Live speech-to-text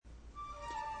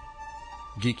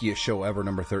Geekiest show ever,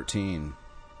 number 13.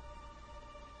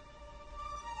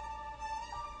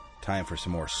 Time for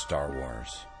some more Star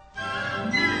Wars.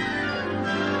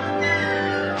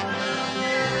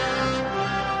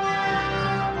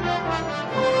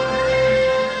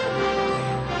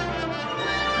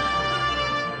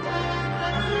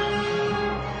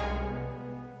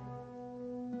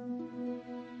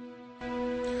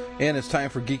 And it's time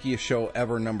for Geekiest show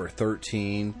ever, number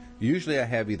 13. Usually I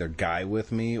have either Guy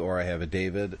with me or I have a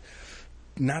David.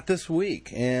 Not this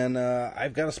week. And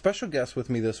I've got a special guest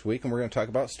with me this week, and we're going to talk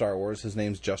about Star Wars. His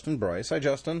name's Justin Bryce. Hi,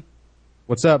 Justin.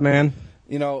 What's up, man?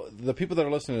 You know, the people that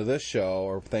are listening to this show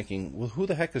are thinking, well, who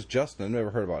the heck is Justin? I've never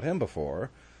heard about him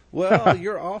before. Well,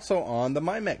 you're also on the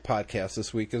MyMac podcast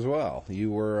this week as well.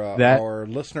 You were our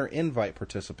listener invite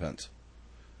participant.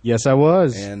 Yes, I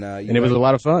was. And it was a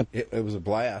lot of fun. It was a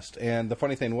blast. And the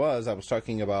funny thing was, I was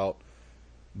talking about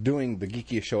doing the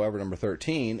Geekiest show ever, number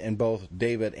 13, and both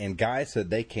David and Guy said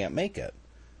they can't make it.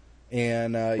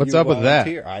 And what's up with that?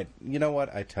 You know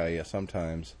what? I tell you,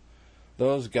 sometimes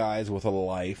those guys with a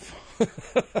life.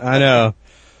 I know.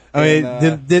 I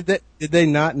mean, did they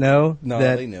not know? No,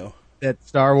 that, they knew that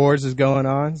Star Wars is going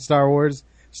on. Star Wars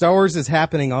is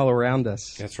happening all around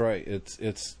us. That's right.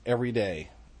 It's every day.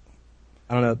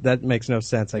 I don't know. That makes no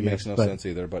sense, I guess. It makes no sense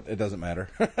either, but it doesn't matter.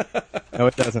 No,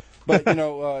 it doesn't. But, you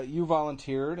know, you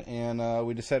volunteered, and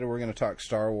we decided we're going to talk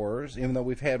Star Wars, even though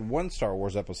we've had one Star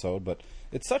Wars episode, but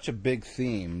it's such a big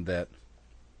theme that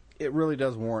it really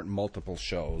does warrant multiple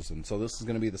shows, and so this is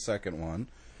going to be the second one.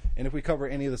 And if we cover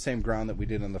any of the same ground that we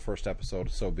did in the first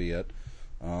episode, so be it.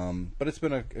 But it's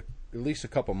been at least a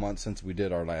couple months since we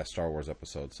did our last Star Wars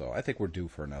episode, so I think we're due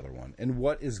for another one. And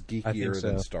what is geekier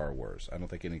than Star Wars? I don't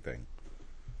think anything.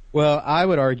 Well, I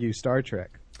would argue Star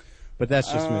Trek, but that's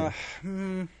just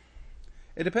me.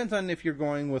 It depends on if you're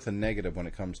going with a negative when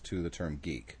it comes to the term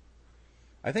geek.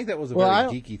 I think that was a very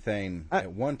geeky thing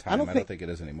at one time. I don't think it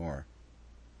is anymore.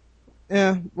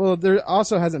 Yeah, well, there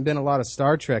also hasn't been a lot of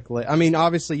Star Trek. I mean,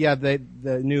 obviously, yeah, the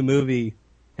new movie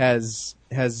has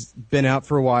been out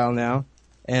for a while now,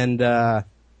 and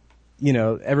you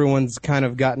know, everyone's kind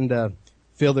of gotten to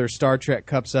fill their Star Trek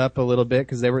cups up a little bit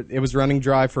because it was running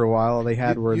dry for a while. All they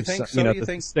had were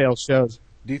the stale shows.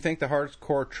 Do you think the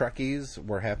hardcore Trekkies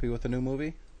were happy with the new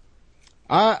movie?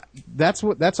 That's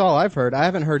all I've heard. I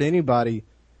haven't heard anybody,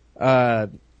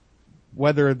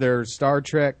 whether they're Star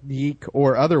Trek geek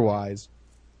or otherwise,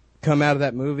 come out of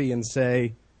that movie and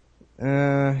say,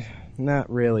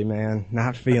 "Not really, man.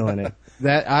 Not feeling it."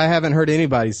 That I haven't heard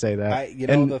anybody say that.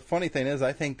 The funny thing is,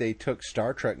 I think they took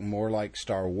Star Trek more like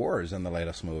Star Wars in the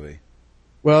latest movie.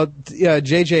 Well,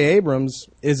 J.J. Abrams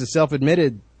is a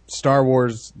self-admitted Star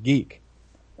Wars geek.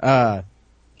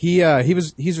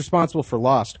 He's responsible for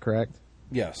Lost, correct?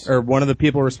 Yes. Or one of the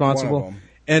people responsible. One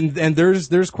of them. And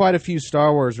there's quite a few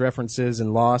Star Wars references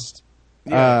in Lost.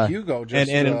 Yeah, Hugo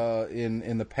just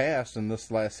in the past, in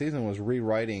this last season, was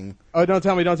rewriting. Oh, don't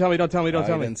tell me! You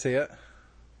didn't see it?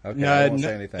 Okay, I won't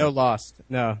say anything. No Lost.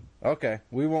 No. Okay,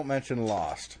 we won't mention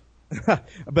Lost. But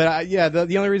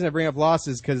the only reason I bring up Lost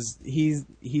is because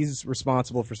he's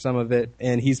responsible for some of it,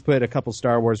 and he's put a couple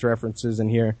Star Wars references in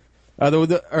here,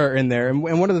 or in there. And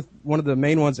one of the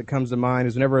main ones that comes to mind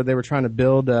is whenever they were trying to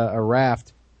build a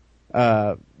raft.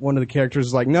 One of the characters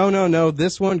is like, no,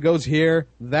 this one goes here,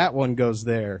 that one goes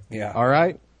there. Yeah. All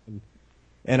right?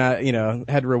 And I,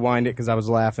 had to rewind it because I was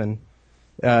laughing.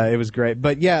 It was great.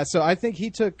 But yeah, so I think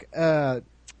he took a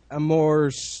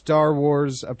more Star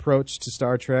Wars approach to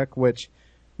Star Trek, which,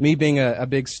 me being a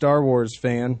big Star Wars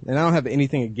fan, and I don't have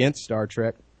anything against Star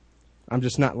Trek, I'm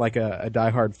just not like a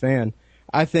diehard fan.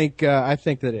 I think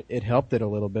that it helped it a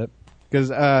little bit. Because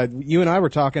you and I were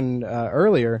talking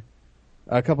earlier,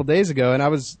 a couple days ago, and I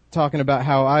was talking about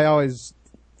how I always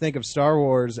think of Star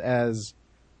Wars as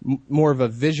more of a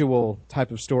visual type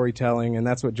of storytelling, and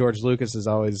that's what George Lucas has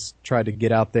always tried to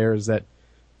get out there, is that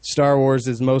Star Wars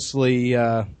is mostly,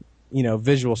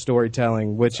 visual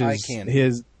storytelling, which is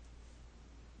his...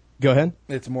 Go ahead.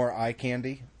 It's more eye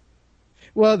candy?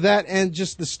 Well, that, and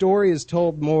just the story is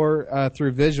told more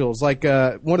through visuals. Like,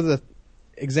 one of the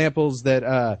examples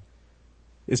that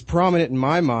is prominent in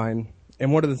my mind,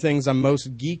 and one of the things I'm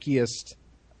most geekiest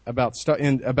about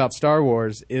Star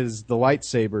Wars is the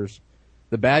lightsabers.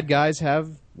 The bad guys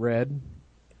have red.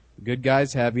 The good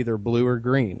guys have either blue or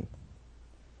green.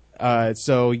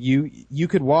 So you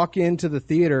could walk into the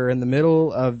theater in the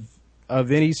middle of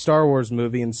any Star Wars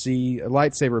movie and see a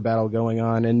lightsaber battle going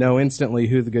on and know instantly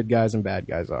who the good guys and bad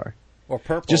guys are. Or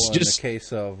purple in the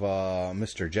case of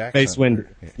Mr. Jackson. Mace Windu.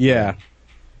 Yeah.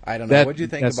 I don't know. What did you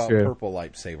think about purple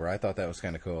lightsaber? I thought that was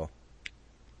kind of cool.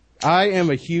 I am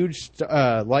a huge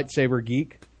lightsaber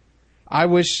geek. I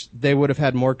wish they would have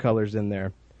had more colors in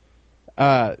there.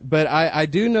 But I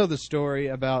do know the story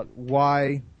about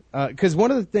why, because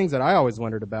one of the things that I always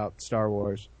wondered about Star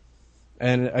Wars,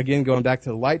 and again going back to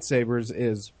the lightsabers,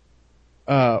 is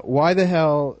why the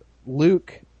hell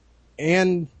Luke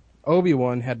and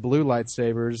Obi-Wan had blue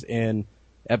lightsabers in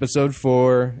Episode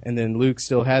 4, and then Luke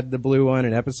still had the blue one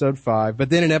in Episode 5, but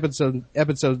then in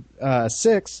Episode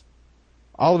 6,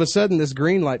 all of a sudden this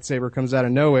green lightsaber comes out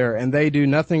of nowhere, and they do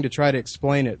nothing to try to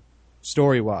explain it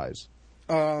story-wise.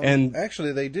 And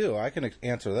actually, they do. I can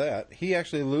answer that. He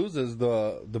actually loses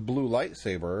the blue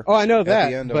lightsaber. Oh, I know that at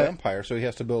the end of Empire, so he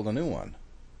has to build a new one.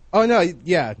 Oh no,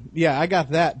 yeah, I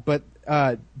got that. But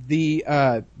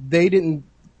they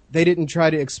didn't try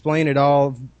to explain at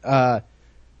all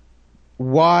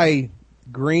why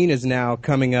green is now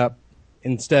coming up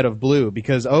instead of blue,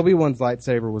 because Obi-Wan's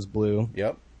lightsaber was blue.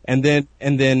 Yep. And then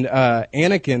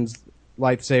Anakin's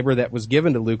lightsaber that was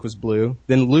given to Luke was blue.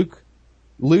 Then Luke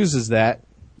loses that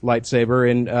lightsaber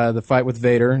in the fight with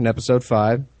Vader in Episode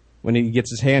 5 when he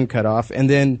gets his hand cut off. And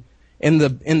then in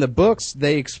the books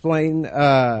they explain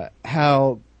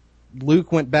how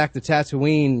Luke went back to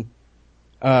Tatooine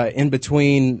in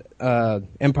between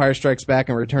Empire Strikes Back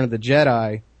and Return of the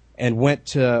Jedi, and went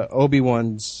to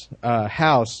Obi-Wan's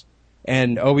house,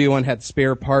 and Obi-Wan had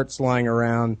spare parts lying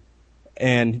around,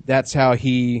 and that's how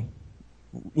he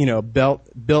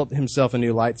built himself a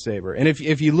new lightsaber. And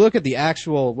if you look at the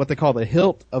actual, what they call the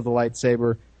hilt of the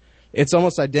lightsaber, it's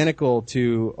almost identical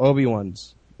to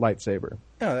Obi-Wan's lightsaber.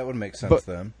 Yeah, that would make sense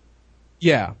then.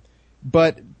 Yeah,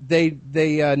 but they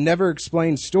never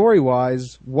explained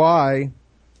story-wise why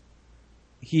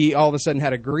he all of a sudden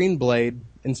had a green blade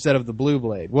instead of the blue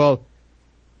blade. Well,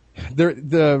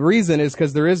 the reason is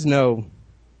because there is no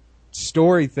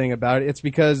story thing about it. It's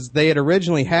because they had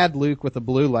originally had Luke with a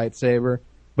blue lightsaber,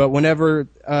 but whenever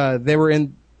they were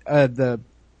in the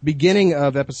beginning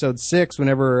of Episode 6,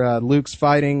 whenever Luke's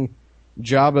fighting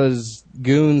Jabba's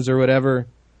goons or whatever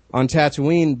on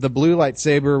Tatooine, the blue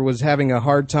lightsaber was having a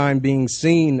hard time being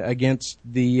seen against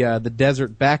the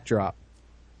desert backdrop,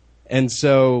 and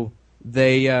so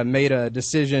they made a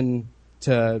decision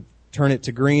to turn it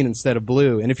to green instead of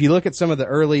blue. And if you look at some of the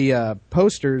early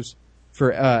posters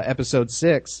for Episode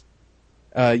 6,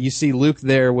 you see Luke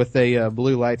there with a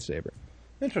blue lightsaber.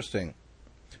 Interesting.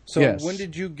 So yes. When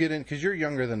did you get in? Because you're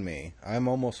younger than me. I'm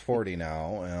almost 40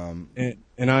 now.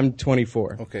 And I'm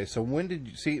 24. Okay, so when did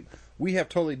you see? We have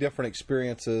totally different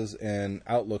experiences and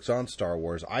outlooks on Star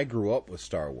Wars. I grew up with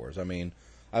Star Wars. I mean,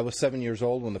 I was 7 years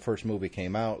old when the first movie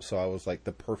came out, so I was like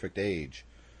the perfect age.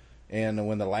 And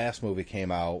when the last movie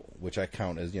came out, which I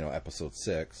count as, Episode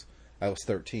 6, I was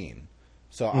 13.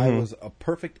 So I was a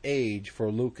perfect age for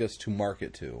Lucas to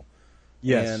market to.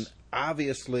 Yes. And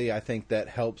obviously, I think that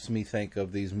helps me think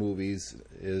of these movies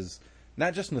is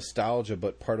not just nostalgia,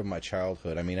 but part of my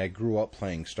childhood. I mean, I grew up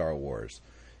playing Star Wars.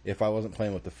 If I wasn't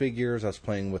playing with the figures, I was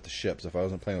playing with the ships. If I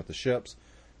wasn't playing with the ships,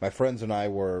 my friends and I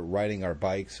were riding our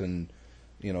bikes, and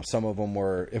some of them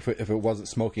were, if it wasn't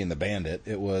Smokey and the Bandit,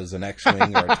 it was an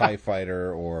X-Wing or a TIE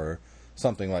Fighter or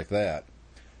something like that.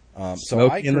 So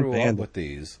I grew up with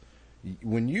these.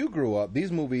 When you grew up,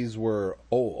 these movies were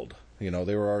old. They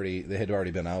had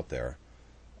already been out there.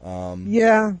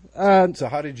 Yeah. So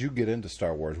how did you get into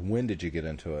Star Wars? When did you get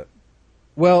into it?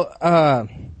 Well,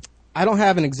 I don't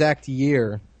have an exact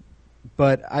year,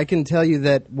 but I can tell you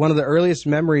that one of the earliest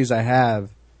memories I have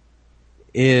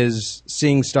is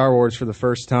seeing Star Wars for the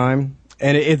first time.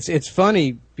 And it's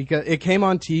funny because it came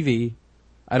on TV.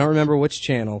 I don't remember which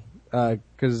channel,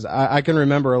 because I can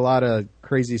remember a lot of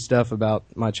crazy stuff about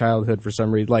my childhood for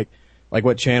some reason, like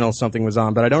what channel something was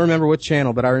on. But I don't remember which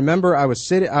channel. But I remember I was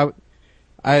sitting. I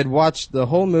had watched the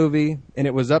whole movie, and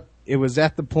it was at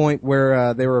the point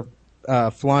where they were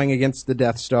flying against the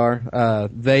Death Star.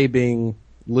 They being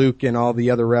Luke and all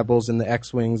the other rebels and the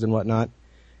X-Wings and whatnot,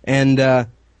 and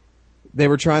they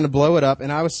were trying to blow it up,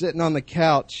 and I was sitting on the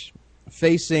couch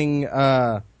facing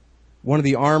one of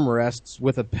the armrests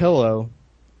with a pillow,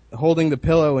 holding the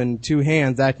pillow in two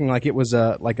hands, acting like it was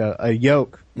a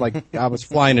yoke, like I was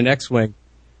flying an X-Wing,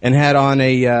 and had on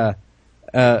a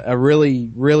really,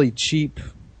 really cheap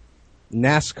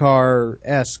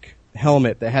NASCAR-esque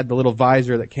helmet that had the little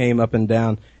visor that came up and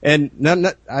down. And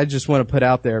I just want to put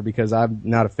out there, because I'm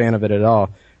not a fan of it at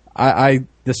all, I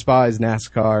despise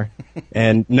NASCAR,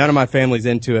 and none of my family's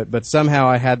into it, but somehow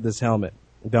I had this helmet.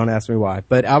 Don't ask me why.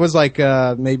 But I was like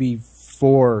maybe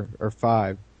 4 or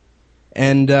 5.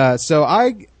 And so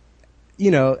I,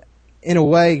 in a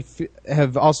way,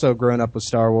 have also grown up with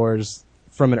Star Wars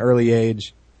from an early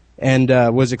age, and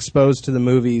was exposed to the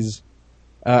movies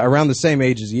around the same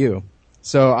age as you.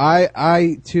 So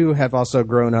I too have also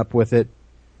grown up with it,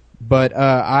 but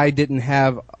I didn't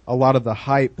have a lot of the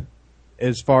hype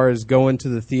as far as going to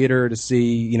the theater to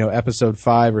see, episode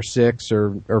 5 or 6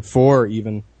 or 4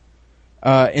 even,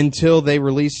 until they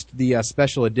released the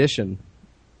special edition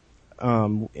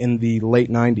in the late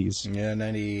 90s. Yeah,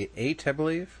 98, I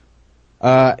believe.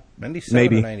 97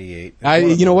 maybe. or 98.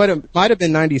 You know what? It might have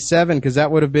been 97 because that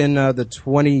would have been the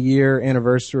 20-year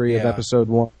anniversary of episode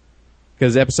 1.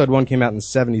 Because episode 1 came out in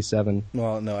 77.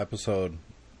 Well, no, episode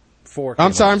 4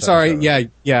 I'm sorry.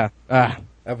 Yeah.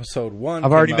 Episode 1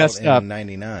 I've already messed up. in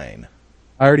 99.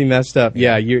 I already messed up.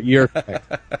 Yeah, you're correct.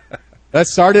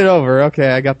 Let's start it over. Okay,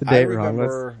 I got the date wrong. I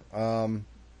remember,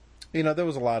 there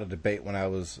was a lot of debate when I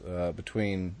was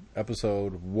between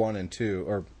episode 1 and 2,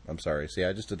 or, I'm sorry, see,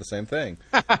 I just did the same thing.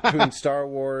 Between Star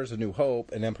Wars, A New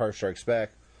Hope, and Empire Strikes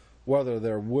Back, whether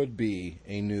there would be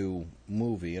a new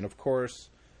movie. And, of course,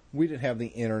 we didn't have the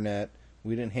internet,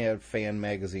 we didn't have fan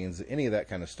magazines, any of that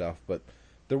kind of stuff, but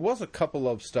there was a couple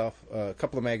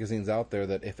of magazines out there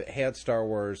that if it had Star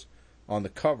Wars on the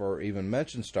cover, or even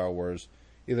mentioned Star Wars,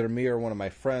 either me or one of my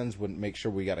friends would make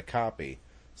sure we got a copy.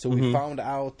 So we found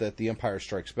out that The Empire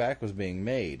Strikes Back was being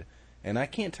made. And I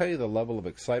can't tell you the level of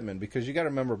excitement, because you got to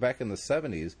remember back in the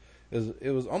 70s,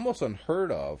 it was almost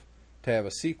unheard of to have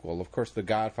a sequel. Of course, The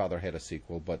Godfather had a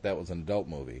sequel, but that was an adult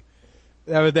movie.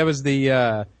 That was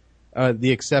the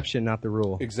exception, not the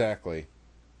rule. Exactly.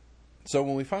 So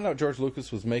when we found out George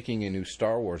Lucas was making a new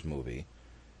Star Wars movie,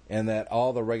 and that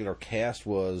all the regular cast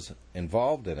was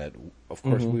involved in it, of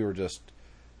course we were just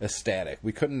ecstatic.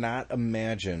 We could not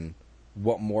imagine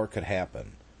what more could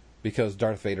happen, because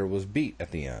Darth Vader was beat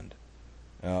at the end.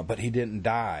 But he didn't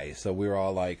die, so we were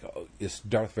all like, is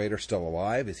Darth Vader still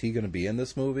alive? Is he going to be in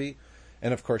this movie?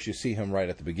 And of course you see him right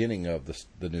at the beginning of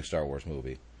the new Star Wars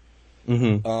movie.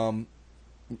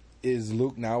 Is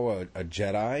Luke now a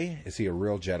Jedi? Is he a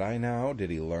real Jedi now?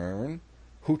 Did he learn?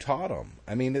 Who taught him?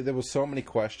 I mean, there was so many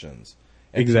questions.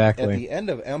 Exactly. At the end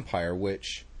of Empire,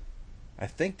 which I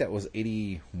think that was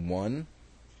 81.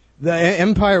 The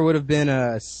Empire would have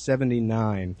been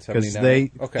 79.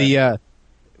 79? Okay.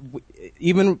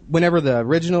 Even whenever the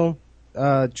original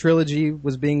trilogy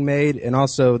was being made, and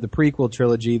also the prequel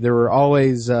trilogy, there were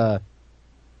always 2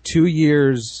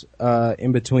 years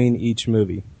in between each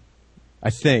movie. I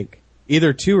think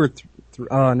either 2 or 3.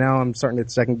 Now I'm starting to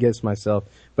second guess myself.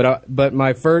 But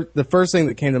the first thing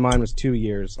that came to mind was 2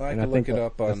 years. I can look it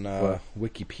up on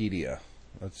Wikipedia.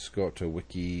 Let's go up to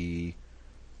Wiki.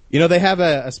 They have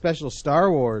a special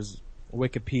Star Wars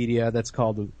Wikipedia that's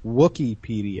called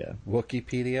Wookieepedia.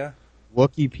 Wikipedia?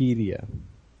 Wookieepedia.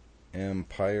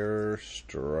 Empire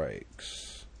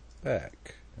Strikes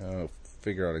Back. I'll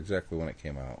figure out exactly when it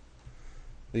came out.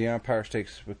 The Empire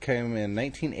Strikes came in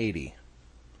 1980.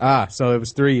 So it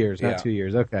was 3 years, not 2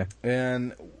 years. Okay.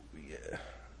 And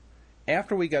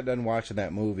after we got done watching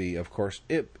that movie, of course,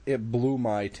 it blew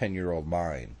my 10-year-old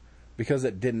mind, because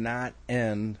it did not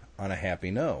end on a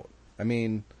happy note. I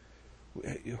mean,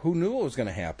 who knew what was going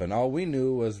to happen? All we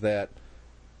knew was that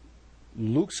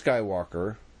Luke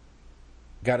Skywalker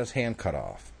got his hand cut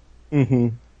off.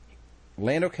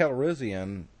 Lando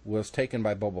Calrissian was taken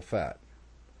by Boba Fett.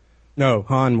 No,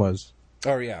 Han was.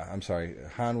 Oh, yeah, I'm sorry.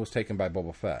 Han was taken by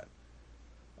Boba Fett.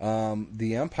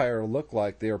 The Empire looked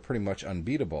like they were pretty much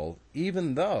unbeatable,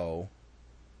 even though,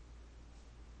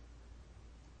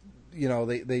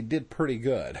 they did pretty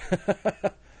good.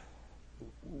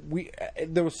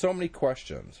 There were so many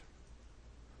questions.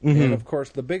 And, of course,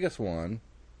 the biggest one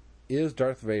is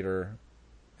Darth Vader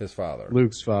his father?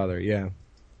 Luke's father, yeah.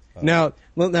 Now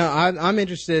I'm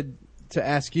interested to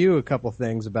ask you a couple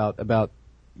things about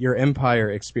your Empire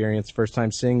experience, first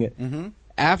time seeing it.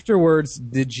 Afterwards,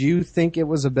 did you think it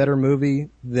was a better movie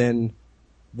than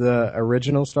the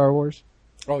original Star Wars?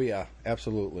 Oh, yeah,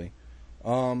 absolutely.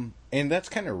 And that's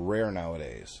kind of rare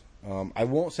nowadays. I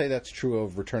won't say that's true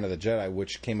of Return of the Jedi,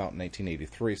 which came out in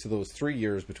 1983, so there was 3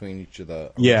 years between each of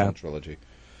the original trilogy.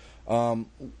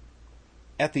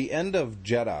 At the end of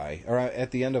Jedi, or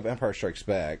at the end of Empire Strikes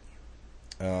Back,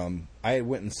 I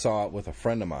went and saw it with a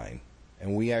friend of mine,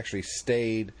 and we actually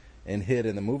stayed and hid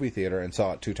in the movie theater and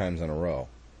saw it 2 times in a row.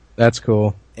 That's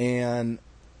cool. And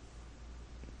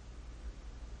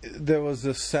there was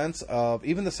this sense of,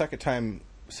 even the second time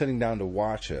sitting down to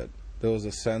watch it, there was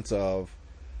a sense of,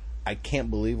 I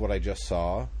can't believe what I just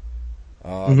saw.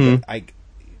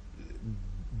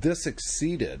 This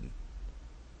exceeded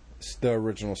the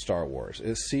original Star Wars.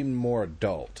 It seemed more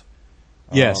adult.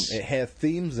 Yes. It had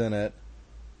themes in it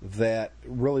that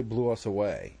really blew us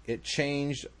away. It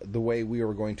changed the way we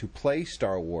were going to play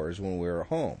Star Wars when we were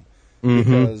home.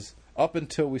 Because up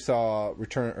until we saw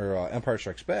Empire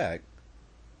Strikes Back,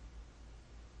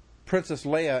 Princess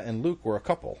Leia and Luke were a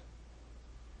couple.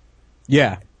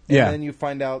 Yeah. And Yeah. then you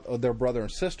find out they're brother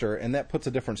and sister, and that puts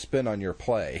a different spin on your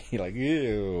play. You're like,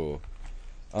 ew.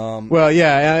 Well,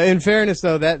 yeah. In fairness,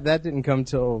 though, that didn't come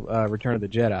till Return of the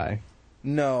Jedi.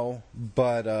 No,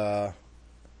 but I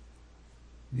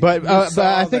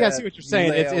think I see what you're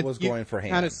saying. Leia was going for Han.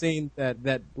 Kind of seeing that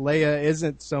Leia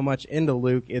isn't so much into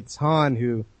Luke; it's Han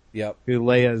who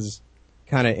Leia's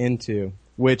kind of into.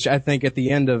 Which I think at the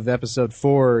end of Episode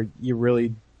 4, you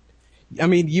really, I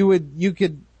mean, you wouldn't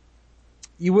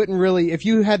really, if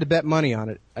you had to bet money on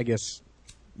it, I guess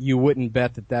you wouldn't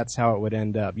bet that that's how it would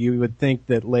end up. You would think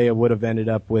that Leia would have ended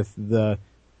up with the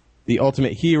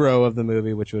ultimate hero of the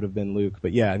movie, which would have been Luke.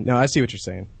 But yeah, no, I see what you're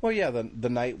saying. Well, yeah, the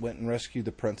knight went and rescued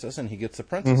the princess, and he gets the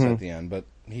princess at the end, but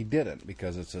he didn't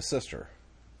because it's his sister.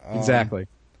 Exactly.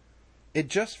 It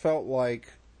just felt like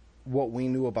what we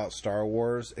knew about Star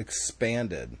Wars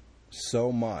expanded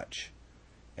so much,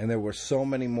 and there were so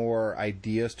many more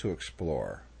ideas to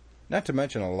explore. Not to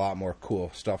mention a lot more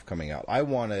cool stuff coming out. I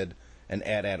wanted an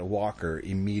AT-AT Walker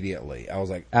immediately. I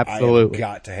was like, absolutely, I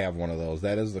have got to have one of those.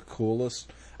 That is the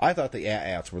coolest. I thought the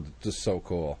AT-ATs were just so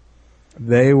cool.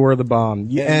 They were the bomb.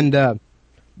 And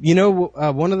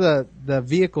one of the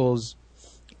vehicles,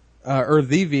 or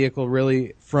the vehicle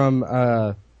really, from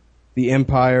The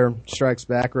Empire Strikes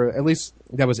Back, or at least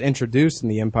that was introduced in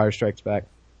The Empire Strikes Back,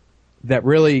 that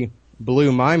really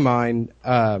blew my mind,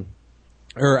 or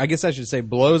I guess I should say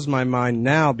blows my mind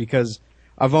now, because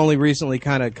I've only recently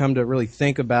kind of come to really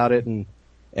think about it and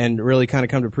really kind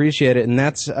of come to appreciate it, and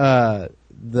that's the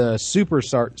Super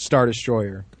Star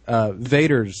Destroyer,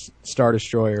 Vader's Star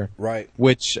Destroyer, right?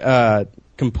 Which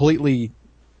completely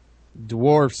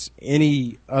dwarfs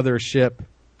any other ship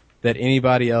that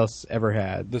anybody else ever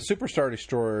had. The Super Star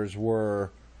Destroyers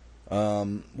were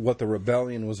what the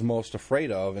Rebellion was most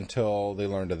afraid of until they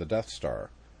learned of the Death Star.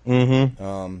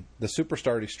 Mm-hmm. The Super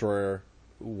Star Destroyer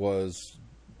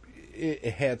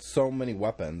it had so many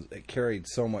weapons, it carried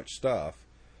so much stuff,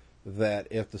 that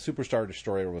if the Super Star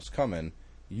Destroyer was coming,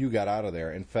 you got out of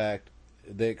there. In fact,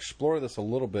 they explore this a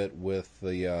little bit with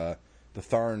the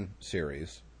Tharn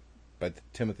series by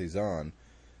Timothy Zahn.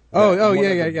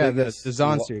 The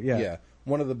Zahn series, yeah.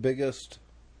 One of the biggest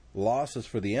losses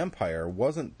for the Empire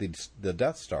wasn't the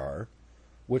Death Star,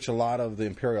 which a lot of the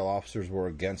Imperial officers were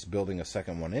against building a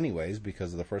second one anyways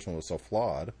because the first one was so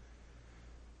flawed,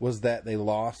 was that they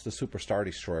lost the Super Star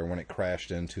Destroyer when it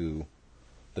crashed into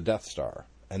the Death Star.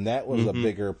 And that was a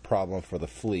bigger problem for the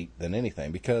fleet than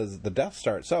anything, because the Death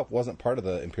Star itself wasn't part of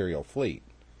the Imperial fleet.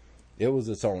 It was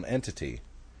its own entity.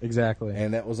 Exactly.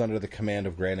 And that was under the command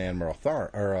of Grand Admiral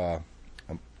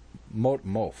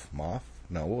Moff.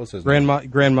 No, what was his name?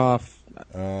 Grand Moff.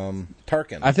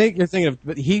 Tarkin. I think you're thinking of,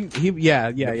 but he He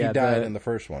died in the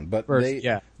first one. But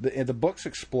the books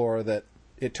explore that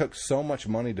it took so much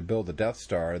money to build the Death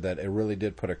Star that it really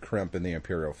did put a crimp in the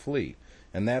Imperial fleet.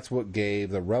 And that's what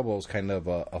gave the rebels kind of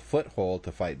a foothold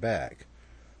to fight back.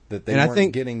 That they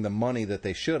weren't getting the money that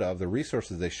they should have, the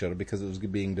resources they should have, because it was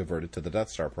being diverted to the Death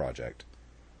Star project.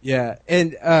 Yeah,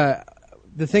 and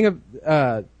the thing of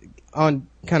on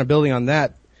kind of building on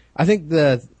that, I think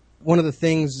one of the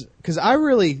things, because I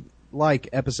really like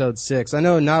Episode 6. I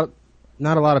know not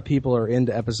a lot of people are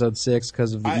into Episode 6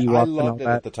 because of the Ewoks and all that. I loved it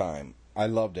at the time. I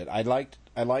loved it. I liked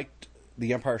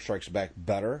The Empire Strikes Back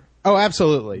better. Oh,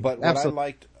 absolutely. But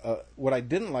what I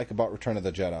didn't like about Return of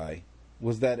the Jedi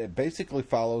was that it basically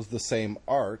follows the same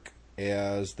arc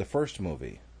as the first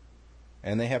movie.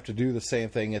 And they have to do the same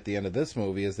thing at the end of this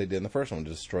movie as they did in the first one, to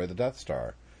destroy the Death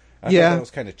Star. I thought that was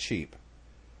kind of cheap.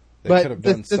 They could have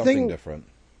done something different.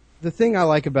 The thing I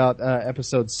like about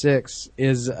Episode 6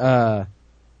 is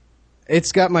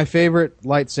it's got my favorite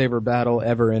lightsaber battle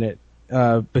ever in it,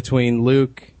 between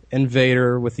Luke and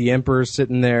Vader, with the Emperor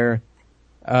sitting there,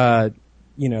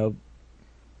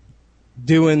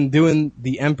 doing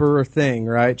the Emperor thing,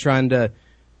 right? Trying to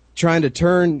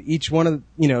turn each one of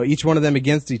them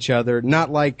against each other,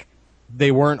 not like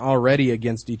they weren't already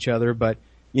against each other, but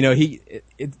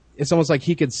it's almost like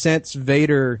he could sense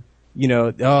Vader,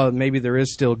 maybe there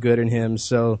is still good in him,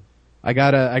 so I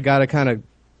gotta kind of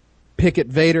pick at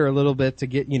Vader a little bit to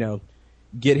get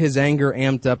his anger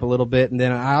amped up a little bit, and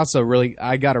then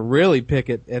I gotta really pick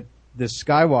at this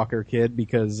Skywalker kid,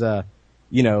 because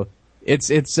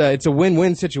it's a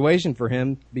win-win situation for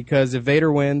him, because if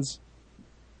Vader wins,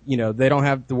 they don't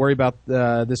have to worry about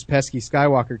this pesky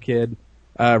Skywalker kid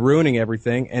ruining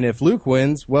everything, and if Luke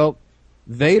wins, well,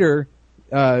 Vader,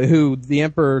 who the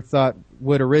Emperor thought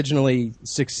would originally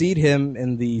succeed him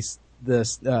in the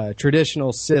the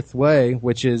traditional Sith way,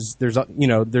 which is there's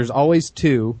always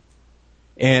two,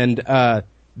 and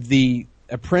the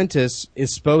apprentice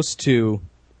is supposed to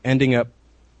ending up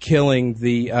killing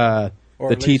the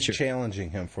or at teacher, least challenging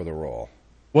him for the role.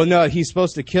 Well, no, he's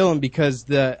supposed to kill him because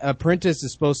the apprentice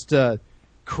is supposed to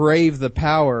crave the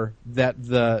power that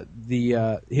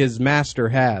his master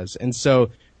has, and so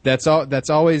that's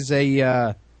always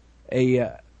an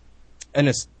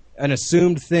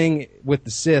assumed thing with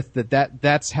the Sith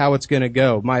that's how it's going to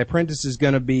go. My apprentice is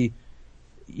going to be,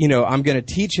 I'm going to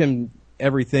teach him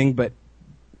everything, but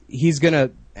he's going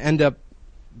to end up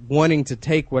wanting to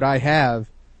take what I have,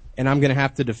 and I'm going to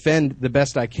have to defend the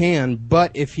best I can.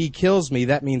 But if he kills me,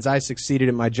 that means I succeeded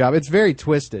at my job. It's very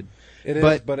twisted. It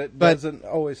is, but it doesn't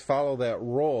always follow that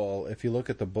role. If you look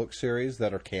at the book series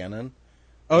that are canon.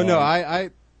 Oh, no,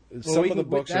 some of the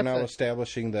books are now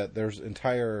establishing that there's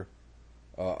entire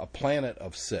a planet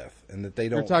of Sith, and that they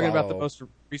don't. You're talking follow... about the most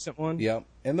recent one? Yep,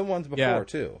 and the ones before,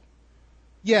 too.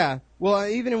 Yeah, well,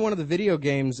 even in one of the video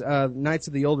games, Knights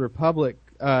of the Old Republic,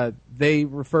 they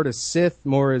refer to Sith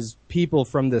more as people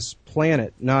from this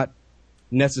planet, not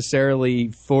necessarily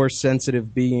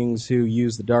Force-sensitive beings who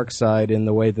use the dark side in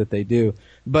the way that they do.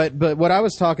 But what I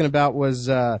was talking about was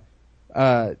the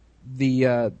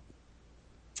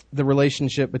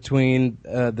relationship between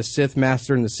the Sith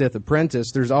Master and the Sith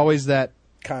Apprentice. There's always that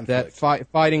conflict,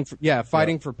 that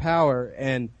fighting for power,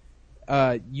 and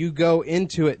you go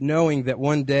into it knowing that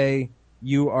one day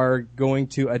you are going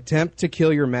to attempt to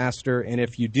kill your master, and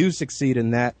if you do succeed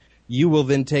in that, you will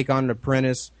then take on an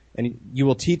apprentice, and you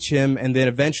will teach him, and then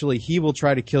eventually he will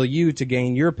try to kill you to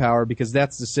gain your power, because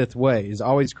that's the Sith way, is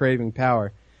always craving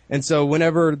power. And so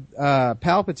whenever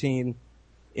Palpatine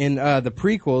in the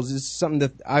prequels, is something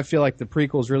that I feel like the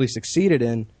prequels really succeeded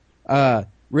in,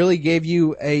 really gave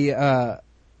you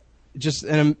just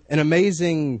an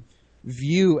amazing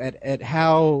view at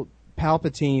how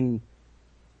Palpatine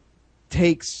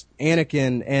takes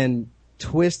Anakin and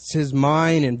twists his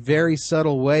mind in very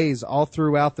subtle ways all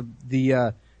throughout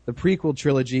the prequel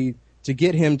trilogy to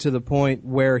get him to the point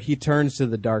where he turns to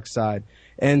the dark side.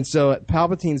 And so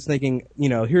Palpatine's thinking,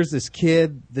 here's this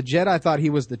kid. The Jedi thought he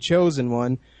was the chosen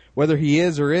one. Whether he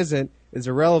is or isn't is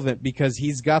irrelevant, because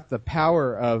he's got the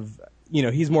power of,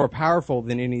 he's more powerful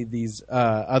than any of these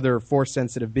other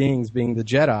Force-sensitive beings, being the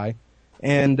Jedi.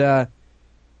 And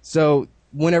so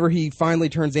whenever he finally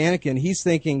turns Anakin, he's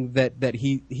thinking that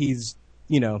he's,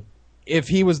 if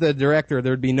he was the director,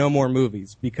 there'd be no more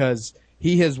movies, because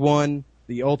he has won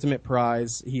the ultimate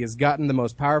prize. He has gotten the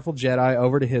most powerful Jedi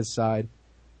over to his side,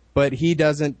 but he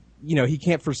doesn't, he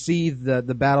can't foresee the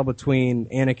battle between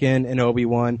Anakin and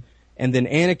Obi-Wan, and then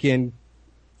Anakin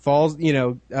falls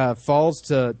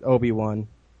to Obi-Wan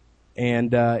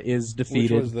and is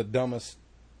defeated. Which was the dumbest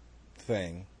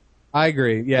thing. I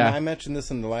agree. Yeah, and I mentioned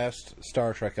this in the last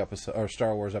Star Trek episode or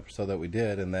Star Wars episode that we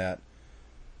did, in that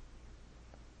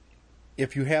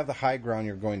if you have the high ground,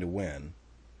 you're going to win,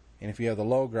 and if you have the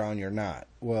low ground, you're not.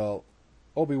 Well,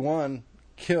 Obi-Wan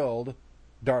killed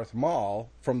Darth Maul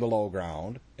from the low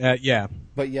ground. Yeah.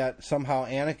 But yet somehow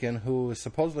Anakin, who is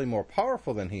supposedly more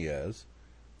powerful than he is,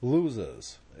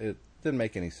 loses. It didn't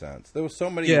make any sense. There was so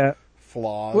many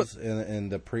flaws in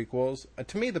the prequels.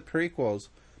 To me, the prequels,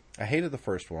 I hated the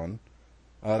first one.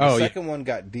 The second one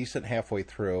got decent halfway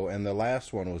through, and the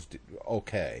last one was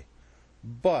okay.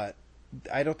 But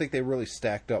I don't think they really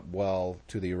stacked up well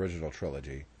to the original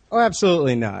trilogy. Oh,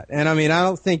 absolutely not. And I mean, I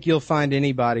don't think you'll find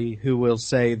anybody who will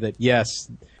say that, yes,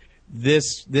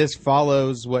 this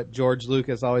follows what George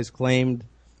Lucas always claimed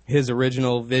his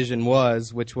original vision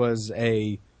was, which was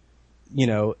a,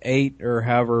 8 or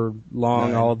however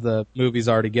long 9. all of the movies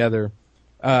are together.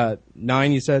 9,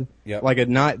 you said? Yep. Like a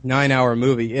 9-hour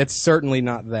movie. It's certainly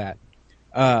not that.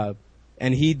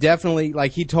 And he definitely,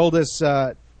 he told us,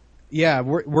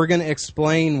 we're going to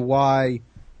explain why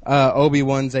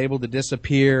Obi-Wan's able to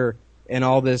disappear and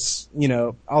all this,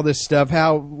 all this stuff.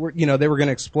 How they were going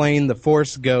to explain the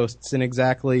Force ghosts and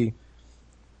exactly,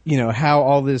 how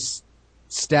all this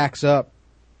stacks up,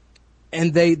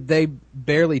 and they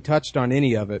barely touched on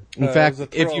any of it. In fact, it was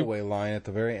a throwaway line at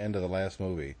the very end of the last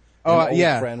movie. Oh, An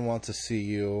old friend wants to see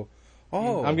you.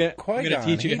 Oh, I'm gonna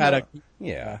teach you how to.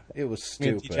 Yeah, it was stupid.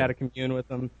 I'm gonna teach you how to commune with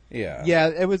them. Yeah,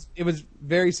 it was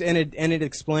very, and it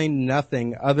explained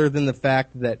nothing other than the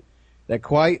fact that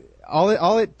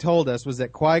all it told us was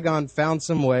that Qui-Gon found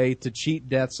some way to cheat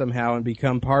death somehow and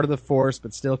become part of the Force,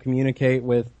 but still communicate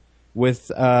with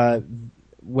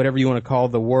whatever you want to call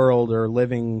the world or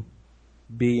living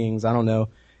beings. I don't know,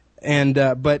 and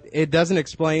but it doesn't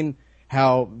explain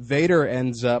how Vader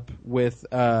ends up with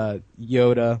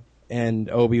Yoda and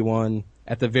Obi-Wan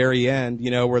at the very end,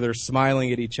 where they're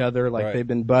smiling at each other like Right. they've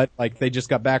been like they just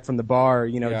got back from the bar,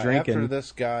 drinking. After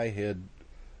this guy had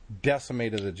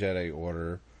decimated the Jedi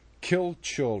Order, killed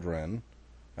children.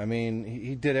 I mean,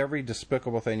 he did every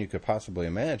despicable thing you could possibly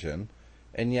imagine.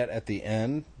 And yet at the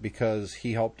end, because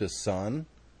he helped his son,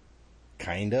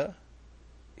 kinda,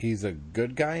 he's a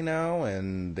good guy now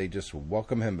and they just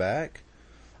welcome him back.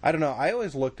 I don't know. I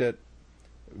always looked at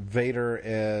Vader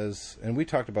as, and we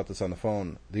talked about this on the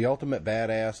phone, the ultimate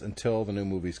badass until the new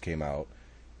movies came out.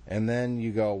 And then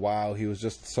you go, wow, he was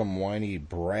just some whiny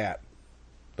brat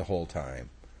the whole time.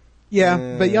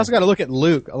 Yeah, but you also got to look at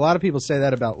Luke. A lot of people say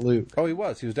that about Luke. Oh, he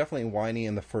was. He was definitely whiny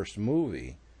in the first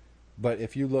movie. But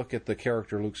if you look at the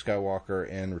character Luke Skywalker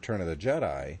in Return of the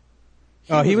Jedi...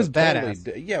 he was a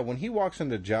badass. Yeah, when he walks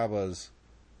into Jabba's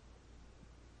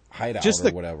hideout Just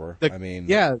or whatever,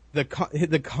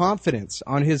 the confidence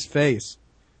on his face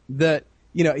that,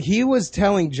 he was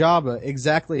telling Jabba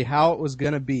exactly how it was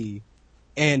going to be,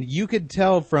 and you could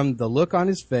tell from the look on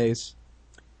his face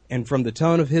and from the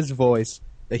tone of his voice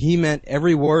that he meant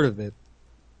every word of it.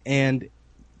 And,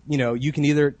 you can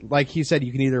either, like he said,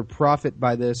 you can either profit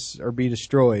by this or be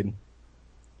destroyed.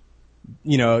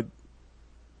 I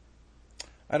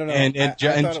don't know. I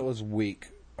thought it was weak.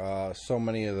 So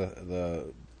many of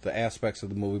the aspects of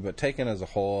the movie, but taken as a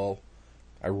whole,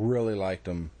 I really liked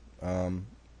them. And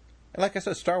like I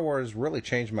said, Star Wars really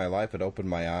changed my life. It opened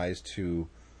my eyes to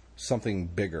something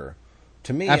bigger.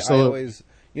 To me, Absolutely. I always,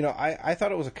 I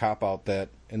thought it was a cop-out that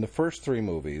in the first three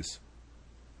movies,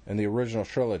 in the original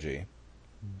trilogy,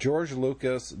 George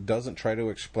Lucas doesn't try to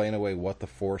explain away what the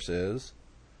Force is.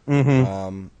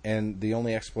 Mm-hmm. And the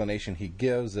only explanation he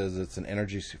gives is it's an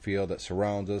energy field that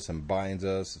surrounds us and binds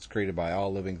us. It's created by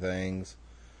all living things.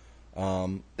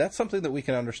 That's something that we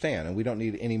can understand, and we don't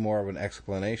need any more of an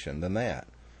explanation than that.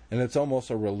 And it's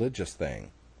almost a religious thing.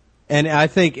 And I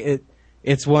think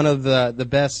it's one of the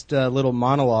best little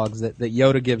monologues that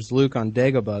Yoda gives Luke on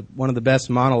Dagobah. One of the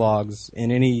best monologues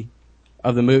in any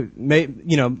of the movie.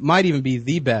 Might even be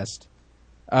the best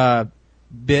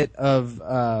bit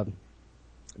of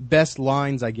best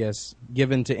lines, I guess,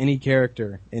 given to any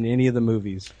character in any of the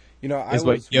movies. Is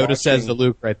what Yoda says to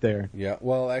Luke right there. Yeah,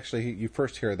 well, actually, you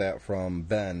first hear that from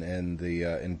Ben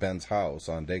in Ben's house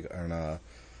on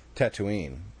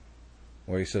Tatooine,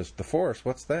 where he says, "The Force,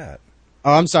 what's that?"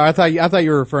 Oh, I'm sorry. I thought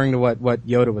you were referring to what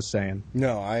Yoda was saying.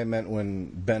 No, I meant when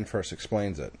Ben first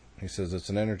explains it. He says it's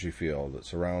an energy field that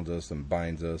surrounds us and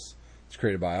binds us. It's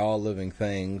created by all living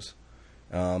things.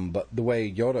 But the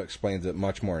way Yoda explains it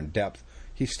much more in depth,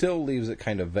 he still leaves it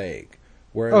kind of vague.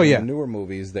 Whereas in the newer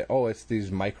movies, it's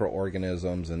these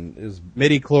microorganisms and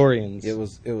midi-chlorians.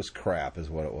 It was crap, is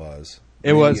what it was.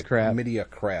 It was crap. Media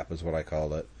crap is what I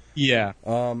called it. Yeah.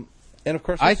 And of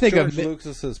course, it's George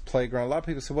Lucas's playground. A lot of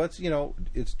people say, "Well,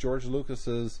 it's George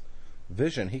Lucas's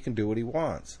vision. He can do what he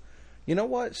wants." You know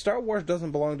what? Star Wars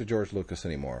doesn't belong to George Lucas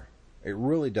anymore. It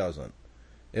really doesn't.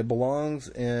 It belongs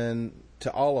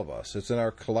to all of us. It's in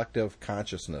our collective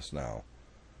consciousness now.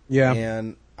 Yeah.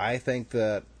 And I think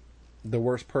that the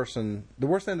worst thing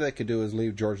that they could do is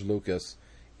leave George Lucas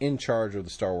in charge of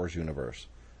the Star Wars universe.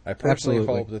 I personally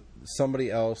hope that somebody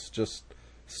else just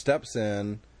steps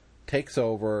in, takes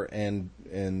over, and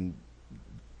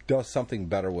does something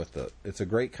better with it. It's a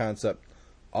great concept.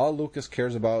 All Lucas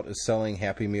cares about is selling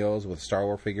Happy Meals with Star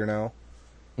Wars figure now.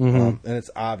 Mm-hmm. And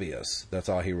it's obvious that's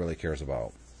all he really cares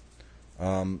about.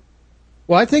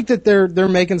 Well, I think that they're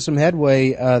making some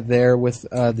headway there with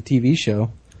the TV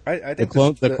show. I think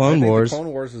the Clone Wars. The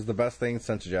Clone Wars is the best thing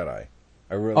since Jedi.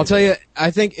 I'll tell you,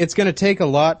 I think it's going to take a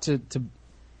lot to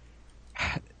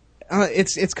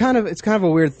it's kind of a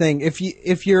weird thing.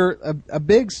 If you're a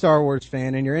big Star Wars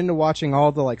fan and you're into watching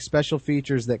all the special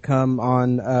features that come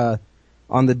on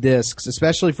the discs,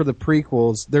 especially for the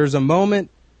prequels, there's a moment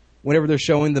whenever they're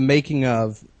showing the making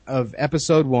of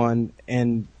Episode 1,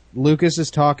 and Lucas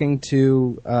is talking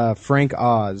to Frank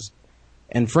Oz,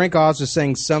 and Frank Oz is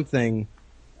saying something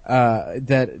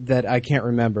that I can't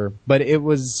remember, but he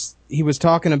was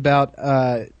talking about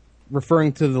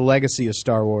referring to the legacy of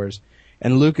Star Wars,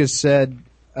 and Lucas said,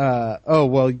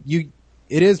 it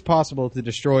is possible to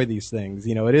destroy these things.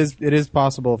 It is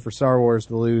possible for Star Wars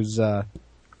to lose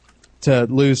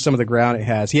some of the ground it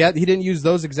has. He didn't use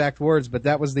those exact words, but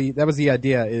that was the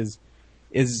idea. Is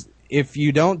if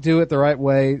you don't do it the right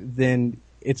way, then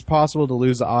it's possible to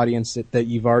lose the audience that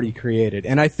you've already created.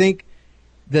 And I think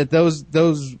that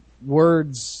those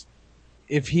words,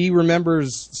 if he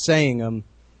remembers saying them,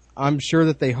 I'm sure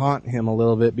that they haunt him a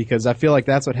little bit, because I feel like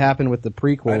that's what happened with the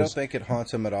prequels. I don't think it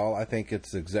haunts him at all. I think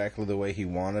it's exactly the way he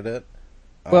wanted it.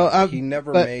 Well, he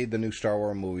never made the new Star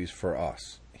Wars movies for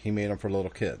us. He made them for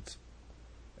little kids.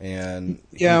 And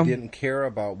Yeah. he didn't care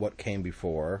about what came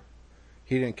before.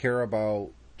 He didn't care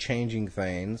about changing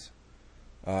things.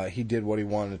 He did what he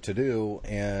wanted to do,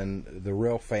 and the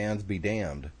real fans be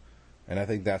damned. And I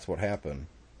think that's what happened.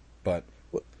 But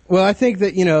Well, I think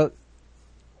that,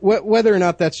 whether or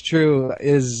not that's true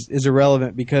is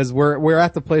irrelevant, because we're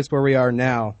at the place where we are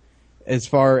now, as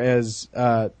far as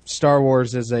Star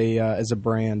Wars as a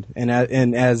brand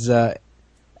and as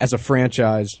a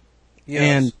franchise.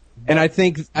 yes, And I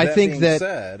think being that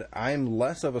said, I'm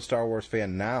less of a Star Wars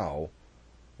fan now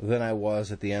than I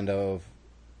was at the end of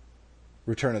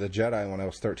Return of the Jedi when I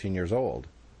was 13 years old.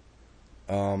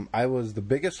 I was the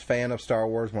biggest fan of Star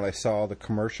Wars when I saw the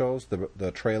commercials,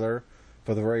 the trailer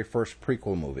for the very first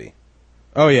prequel movie.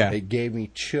 Oh yeah. It gave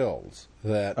me chills.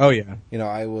 Oh yeah.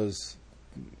 I was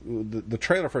the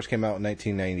trailer first came out in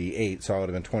 1998, so I would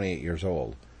have been 28 years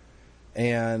old,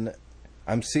 and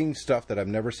I'm seeing stuff that I've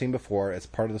never seen before. It's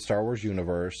part of the Star Wars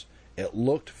universe. It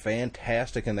looked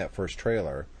fantastic in that first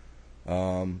trailer.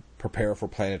 Prepare for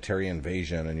planetary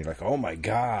invasion, and you're like, oh my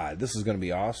god, this is going to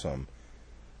be awesome.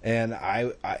 And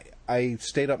I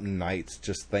stayed up nights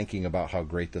just thinking about how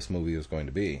great this movie was going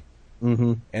to be.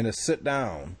 Mm-hmm. And to sit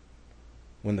down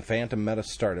when the Phantom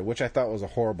Menace started, which I thought was a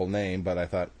horrible name, but I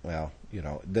thought, well,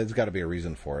 there's got to be a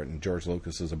reason for it. And George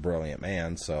Lucas is a brilliant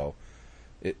man, so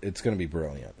it's going to be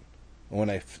brilliant. When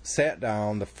I sat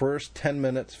down, the first 10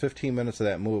 minutes, 15 minutes of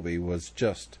that movie was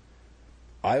just,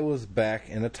 I was back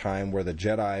in a time where the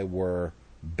Jedi were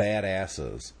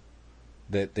badasses,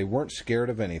 that they weren't scared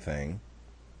of anything.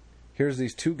 Here's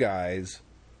these two guys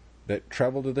that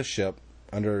travel to the ship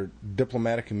under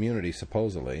diplomatic immunity,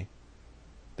 supposedly.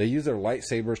 They use their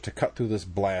lightsabers to cut through this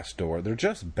blast door. They're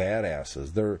just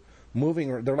badasses. They're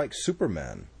moving. They're like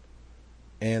Supermen,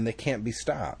 and they can't be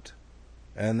stopped.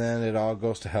 And then it all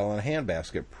goes to hell in a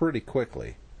handbasket pretty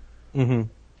quickly. Mm-hmm.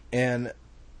 And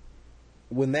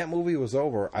when that movie was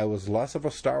over, I was less of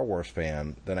a Star Wars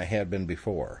fan than I had been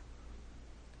before.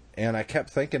 And I kept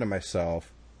thinking to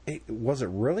myself, was it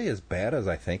really as bad as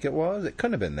I think it was? It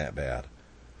couldn't have been that bad.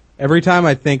 Every time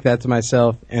I think that to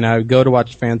myself, and I go to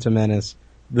watch Phantom Menace,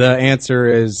 the answer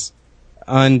is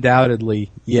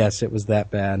undoubtedly yes, it was that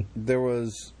bad. There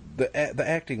was the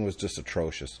acting was just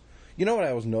atrocious. You know what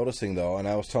I was noticing though, and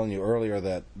I was telling you earlier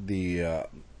that the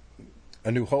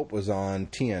A New Hope was on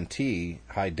TNT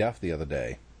high def the other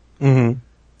day, Mm-hmm.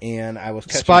 and I was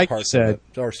catching Spike parts said. of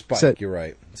it. Or Spike, you're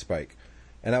right, Spike.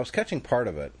 And I was catching part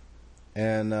of it,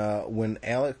 and when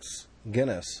Alex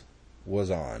Guinness was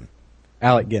on,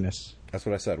 Alec Guinness. that's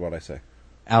what I said. What'd I say?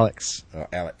 Alex.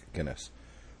 Alec Guinness.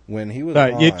 When he was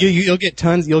on, you'll get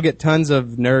tons of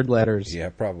nerd letters yeah,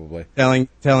 probably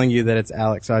telling you that it's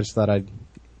Alex. So I just thought I'd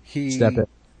step it.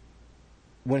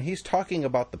 When he's talking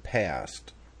about the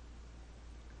past,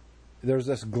 there's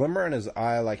this glimmer in his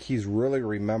eye like he's really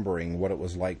remembering what it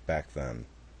was like back then.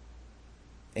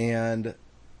 And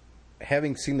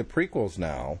having seen the prequels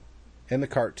now, and the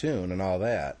cartoon and all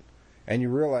that, and you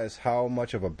realize how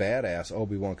much of a badass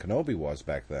Obi-Wan Kenobi was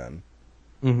back then,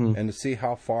 Mm-hmm. and to see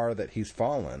how far that he's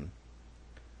fallen,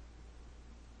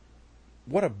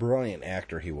 what a brilliant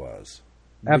actor he was.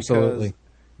 Absolutely. Because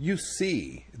you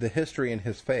see the history in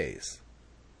his face,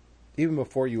 even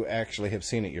before you actually have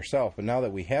seen it yourself. But now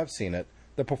that we have seen it,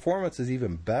 the performance is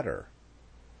even better.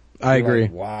 I agree.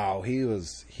 Like, wow, he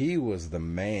was the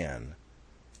man.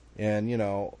 And,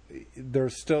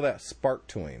 there's still that spark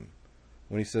to him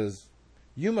when he says,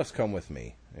 "You must come with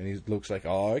me." And he looks like,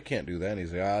 "Oh, I can't do that." And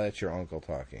he's like, "That's your uncle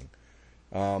talking."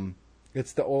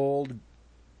 It's the old...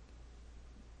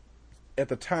 At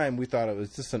the time, we thought it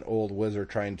was just an old wizard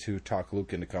trying to talk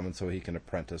Luke into coming so he can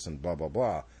apprentice and blah, blah,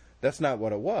 blah. That's not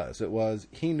what it was. It was,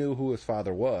 he knew who his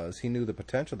father was. He knew the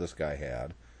potential this guy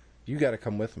had. You got to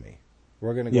come with me.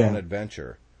 We're going to go on an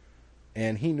adventure.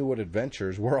 And he knew what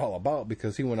adventures were all about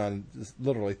because he went on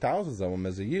literally thousands of them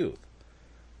as a youth.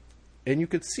 And you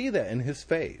could see that in his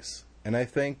face. And I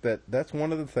think that that's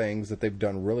one of the things that they've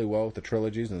done really well with the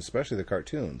trilogies, and especially the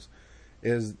cartoons,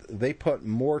 is they put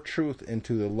more truth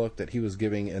into the look that he was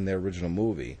giving in the original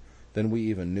movie than we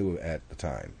even knew at the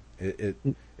time.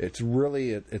 It's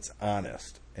really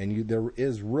honest. And there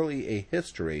is really a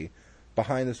history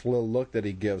behind this little look that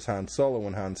he gives Han Solo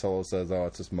when Han Solo says, "Oh,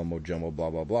 it's just mumbo jumbo, blah,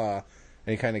 blah, blah."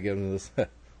 And he kind of gives him this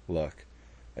look.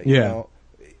 Yeah.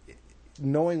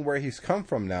 Knowing where he's come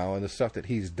from now and the stuff that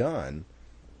he's done,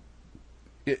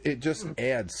 it just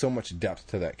adds so much depth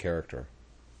to that character.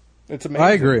 It's amazing.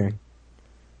 I agree.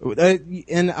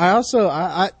 And I also,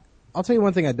 I'll tell you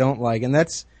one thing I don't like, and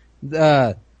that's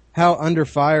how under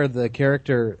fire the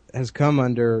character has come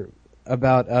under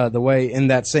about the way in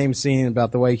that same scene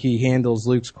about the way he handles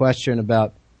Luke's question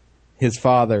about his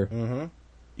father. Mm-hmm.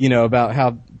 You know, about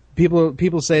how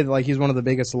people say that like he's one of the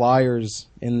biggest liars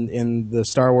in the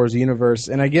Star Wars universe.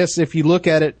 And I guess if you look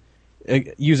at it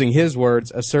using his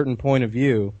words, a certain point of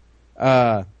view,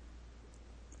 I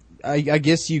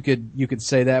guess you could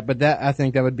say that, but that I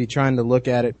think that would be trying to look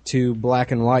at it too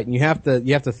black and white, and you have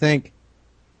to think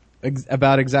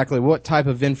about exactly what type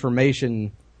of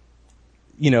information.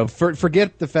 You know,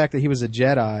 forget the fact that he was a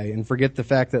Jedi, and forget the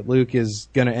fact that Luke is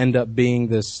going to end up being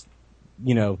this,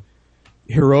 you know,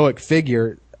 heroic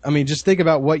figure. I mean, just think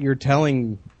about what you're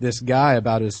telling this guy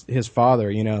about his father.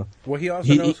 You know, well, he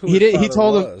also knows who his father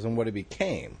told was and what he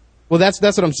became. Well, that's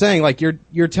what I'm saying. Like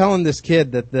you're telling this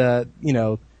kid that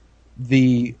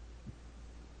the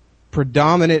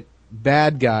predominant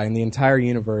bad guy in the entire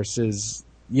universe is,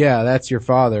 yeah, that's your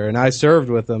father, and I served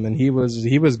with him, and he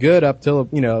was good up till,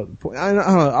 you know,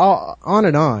 on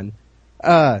and on.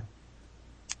 I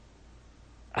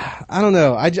don't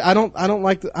know. I don't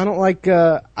like.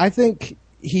 I think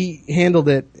he handled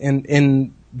it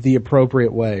in the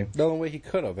appropriate way. The only way he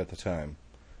could have at the time,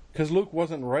 because Luke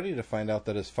wasn't ready to find out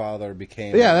that his father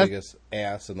became the biggest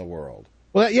ass in the world.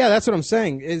 Well, yeah, that's what I'm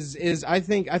saying. Is I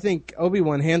think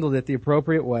Obi-Wan handled it the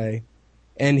appropriate way,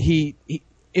 and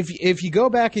if you go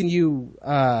back and you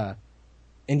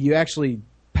actually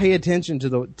pay attention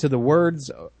to the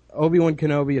words Obi-Wan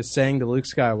Kenobi is saying to Luke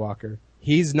Skywalker,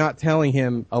 he's not telling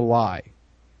him a lie.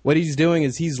 What he's doing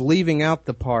is he's leaving out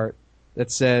the part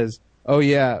that says, "Oh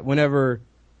yeah, whenever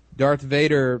Darth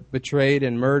Vader betrayed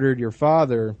and murdered your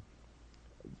father,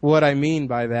 what I mean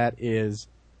by that is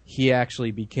he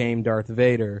actually became Darth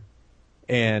Vader,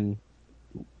 and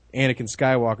Anakin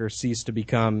Skywalker ceased to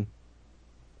become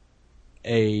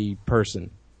a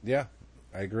person." Yeah,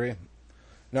 I agree.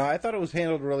 No, I thought it was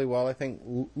handled really well. I think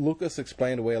Lucas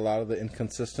explained away a lot of the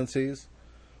inconsistencies,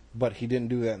 but he didn't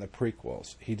do that in the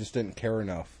prequels. He just didn't care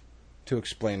enough to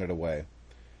explain it away.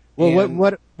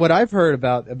 Well, what I've heard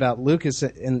about Lucas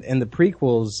and the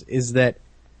prequels is that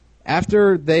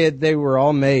after they were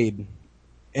all made,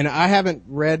 and I haven't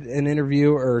read an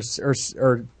interview or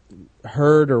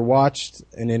heard or watched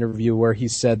an interview where he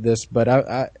said this, but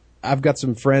I've got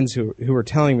some friends who are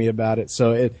telling me about it.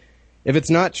 So if it's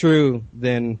not true,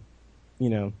 then, you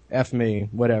know, F me,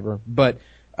 whatever. But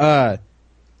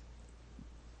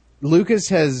Lucas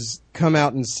has come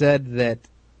out and said that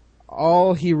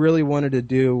all he really wanted to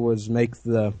do was make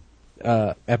the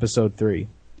episode 3.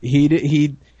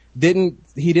 He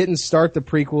didn't start the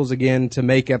prequels again to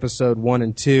make episode 1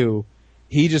 and 2.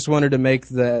 He just wanted to make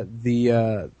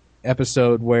the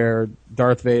episode where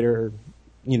Darth Vader,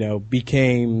 you know,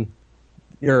 Anakin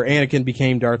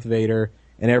became Darth Vader,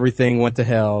 and everything went to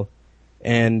hell.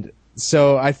 And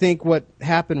so I think what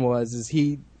happened is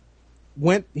he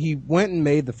went and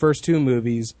made the first 2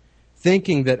 movies,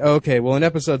 thinking that, okay, well, in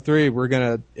episode 3 we're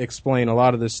going to explain a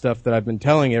lot of this stuff that I've been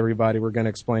telling everybody we're going to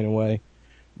explain away.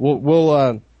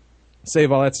 We'll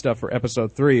save all that stuff for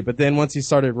episode 3. But then once he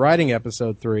started writing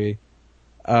episode 3,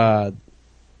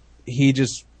 he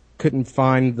just couldn't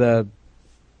find the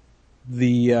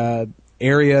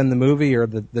area in the movie or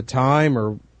the time,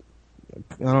 or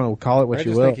I don't know, call it what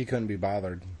you will. I just think he couldn't be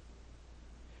bothered.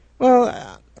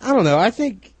 Well, I don't know. I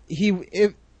think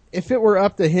if it were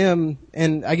up to him,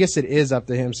 and I guess it is up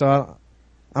to him, so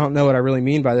I don't know what I really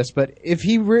mean by this, but if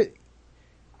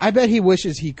I bet he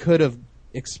wishes he could have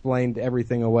explained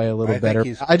everything away a little better.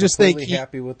 I just think he's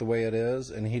happy with the way it is,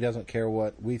 and he doesn't care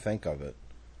what we think of it.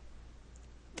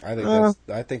 I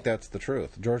think that's the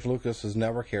truth. George Lucas has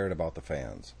never cared about the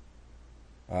fans.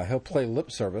 He'll play lip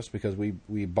service because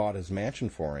we bought his mansion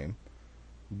for him,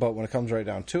 but when it comes right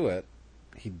down to it,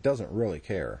 he doesn't really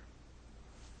care.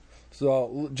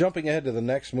 So, jumping ahead to the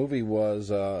next movie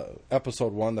was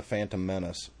Episode 1, The Phantom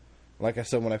Menace. Like I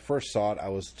said, when I first saw it, I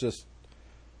was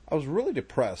really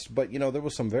depressed. But, you know, there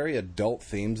was some very adult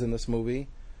themes in this movie.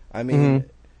 I mean,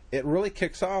 It really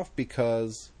kicks off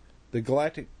because the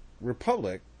Galactic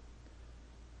Republic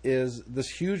is this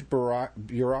huge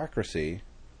bureaucracy.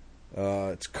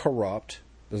 It's corrupt.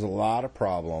 There's a lot of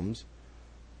problems.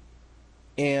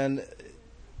 And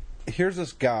here's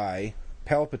this guy,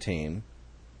 Palpatine,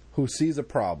 who sees a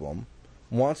problem,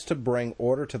 wants to bring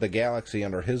order to the galaxy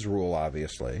under his rule,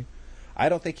 obviously. I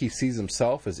don't think he sees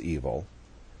himself as evil,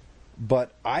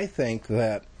 but I think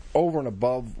that over and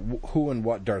above who and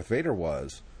what Darth Vader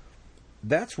was,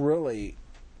 that's really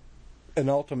an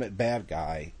ultimate bad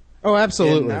guy. Oh,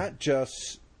 absolutely. And not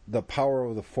just the power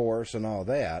of the Force and all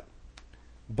that,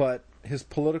 but his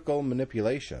political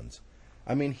manipulations.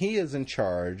 I mean, he is in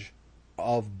charge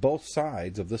of both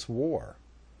sides of this war.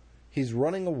 he's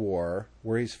running a war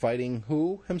where he's fighting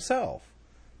who? Himself.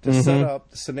 To set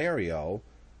up the scenario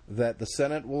that the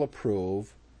Senate will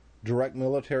approve direct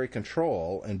military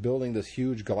control and building this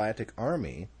huge galactic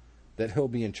army that he'll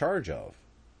be in charge of.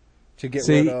 To get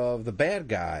rid of the bad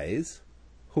guys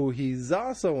who he's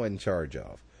also in charge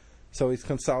of. So he's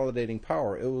consolidating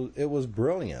power. It was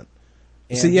brilliant.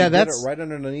 And he did it right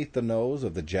underneath the nose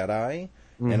of the Jedi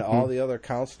and all the other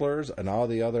counselors and all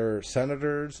the other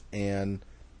senators, and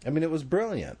I mean, it was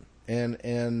brilliant.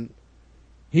 And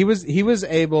he was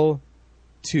able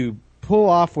to pull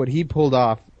off what he pulled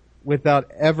off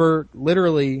without ever,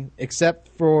 literally, except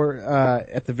for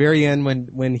at the very end when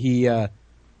the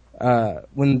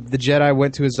Jedi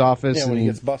went to his office when and he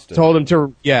gets busted. Told him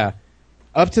to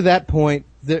up to that point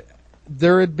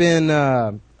there had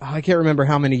been I can't remember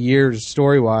how many years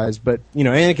story-wise, but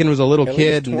Anakin was a little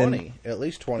kid. At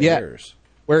least 20 years.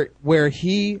 Where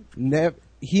he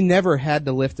never had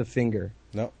to lift a finger.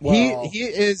 No, well, he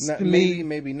is to me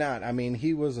maybe not. I mean,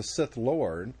 he was a Sith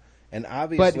Lord, and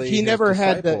obviously, but he never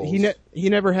had to. He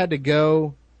never had to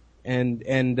go and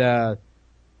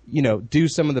do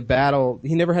some of the battle.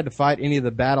 He never had to fight any of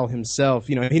the battle himself.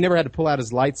 He never had to pull out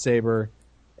his lightsaber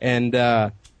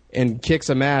and kick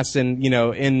some ass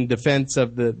in defense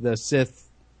of the Sith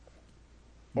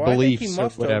beliefs. I think he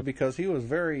must have, because he was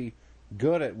very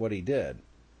good at what he did.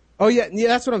 Oh yeah,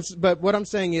 that's what I'm. But what I'm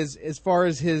saying is, as far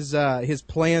as his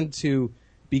plan to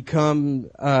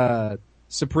become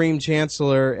Supreme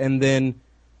Chancellor, and then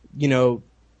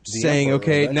saying, Emperor,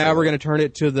 okay, now we're going to turn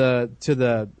it to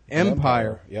the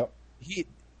Empire. Yep.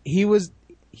 He was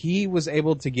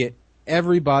able to get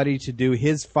everybody to do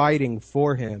his fighting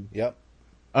for him. Yep.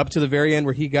 Up to the very end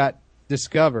where he got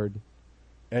discovered,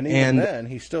 and even then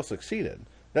he still succeeded.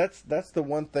 That's the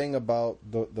one thing about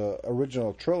the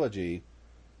original trilogy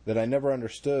that I never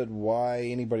understood why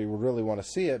anybody would really want to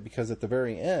see it, because at the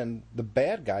very end, the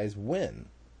bad guys win.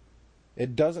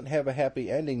 It doesn't have a happy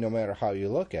ending no matter how you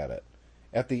look at it.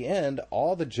 At the end,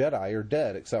 all the Jedi are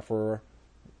dead except for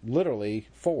literally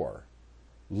 4.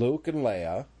 Luke and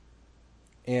Leia,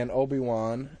 and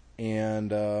Obi-Wan,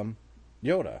 and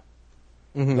Yoda.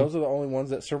 Mm-hmm. Those are the only ones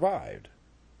that survived,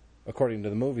 according to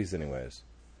the movies anyways.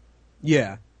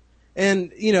 Yeah.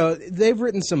 And, they've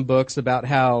written some books about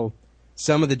how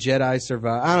some of the Jedi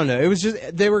survived. I don't know. It was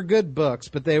just, they were good books,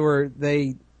 but they were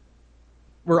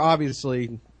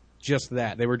obviously just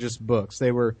that. They were just books.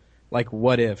 They were like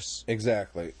what ifs.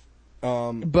 Exactly.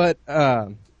 But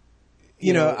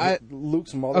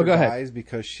Luke's mother dies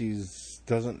because she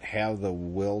doesn't have the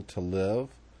will to live.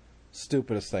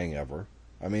 Stupidest thing ever.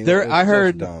 I mean, I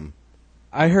heard dumb.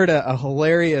 I heard a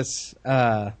hilarious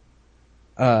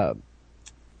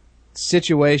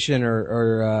situation,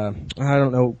 or I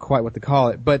don't know quite what to call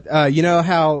it, but you know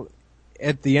how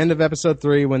at the end of episode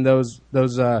 3, when those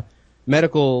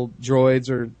medical droids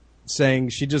are saying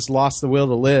she just lost the will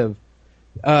to live,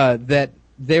 that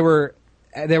they were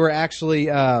actually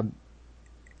and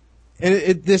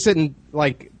this isn't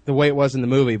like the way it was in the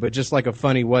movie, but just like a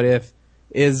funny what if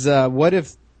is what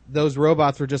if those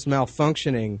robots were just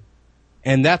malfunctioning,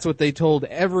 and that's what they told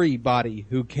everybody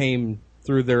who came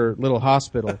through their little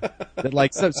hospital, that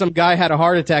like some guy had a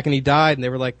heart attack and he died, and they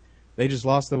were like, they just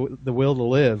lost the will to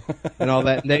live and all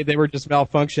that, and they were just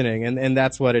malfunctioning, and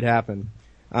that's what had happened.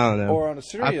 I don't know. Or on a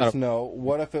serious note,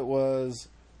 what if it was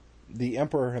the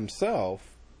Emperor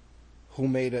himself who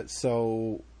made it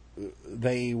so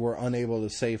they were unable to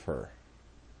save her?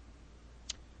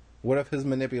 What if his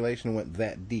manipulation went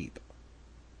that deep?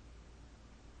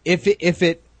 If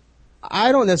it,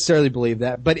 I don't necessarily believe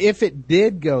that, but if it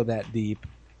did go that deep,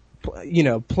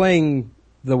 playing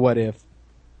the what if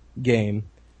game,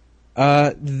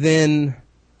 then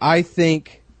I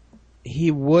think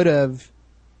he would have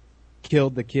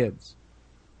killed the kids.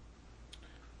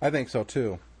 I think so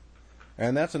too.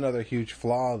 And that's another huge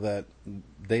flaw, that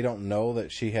they don't know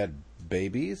that she had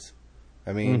babies.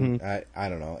 I mean, I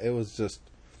don't know. It was just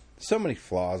so many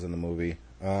flaws in the movie.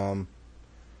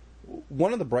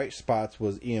 One of the bright spots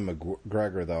was Ian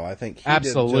McGregor, though. I think he did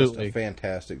just a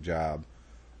fantastic job.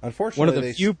 Unfortunately, one of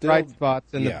the few bright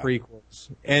spots in the prequels,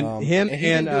 and he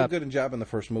didn't do a good job in the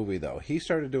first movie, though. He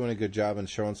started doing a good job and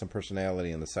showing some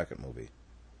personality in the second movie.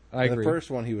 I agree. The first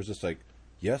one, he was just like,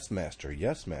 "Yes, master,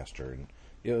 and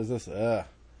it was this.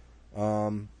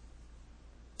 And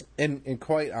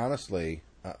quite honestly,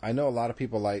 I know a lot of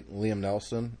people like Liam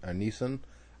Neeson.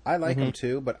 I like him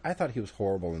too, but I thought he was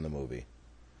horrible in the movie.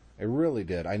 I really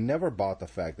did. I never bought the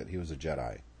fact that he was a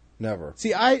Jedi. Never.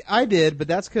 See, I did, but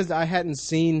that's because I hadn't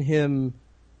seen him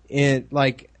in,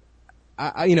 like,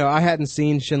 I hadn't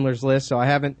seen Schindler's List, so I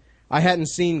I hadn't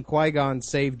seen Qui-Gon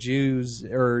save Jews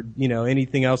or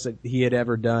anything else that he had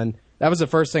ever done. That was the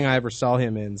first thing I ever saw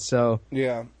him in. So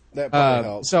yeah, that probably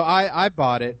helped. So I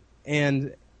bought it,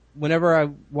 and whenever I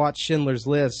watch Schindler's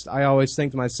List, I always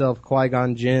think to myself,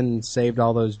 Qui-Gon Jinn saved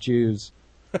all those Jews.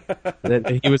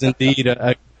 That he was indeed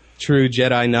a true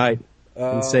Jedi Knight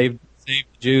and saved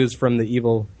Jews from the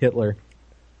evil Hitler.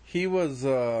 He was,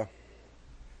 I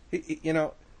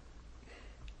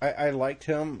liked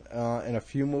him in a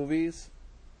few movies.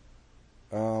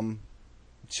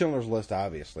 Schindler's List,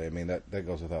 obviously. I mean, that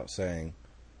goes without saying.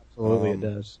 Absolutely, it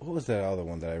does. What was that other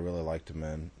one that I really liked him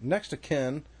in? Next to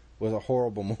Kin was a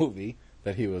horrible movie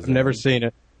that he was I've never seen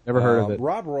it. Never heard of it.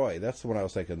 Rob Roy, that's the one I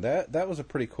was thinking. That was a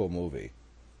pretty cool movie.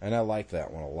 And I liked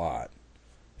that one a lot.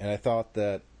 And I thought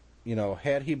that,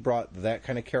 had he brought that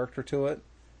kind of character to it,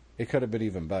 it could have been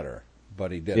even better.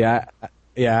 But he didn't.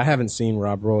 Yeah, I haven't seen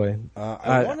Rob Roy.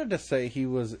 I wanted to say he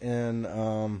was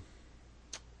in...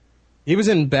 he was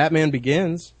in Batman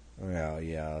Begins. Well,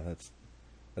 yeah,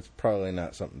 that's probably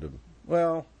not something to...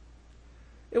 Well,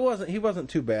 he wasn't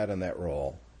too bad in that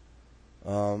role.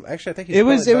 Actually, I think it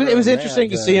was interesting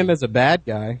to see him as a bad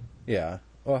guy. Yeah.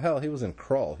 Well, hell, he was in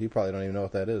Krull. You probably don't even know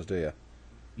what that is, do you?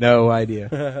 No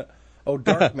idea. Oh,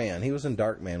 Darkman. He was in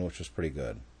Darkman, which was pretty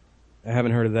good. I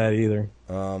haven't heard of that either.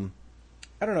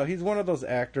 I don't know. He's one of those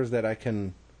actors that I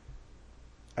can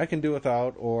do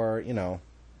without, or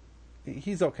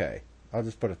he's okay. I'll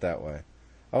just put it that way.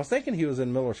 I was thinking he was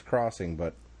in Miller's Crossing,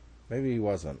 but maybe he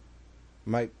wasn't.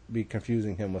 Might be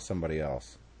confusing him with somebody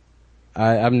else.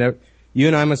 I've never. You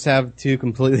and I must have two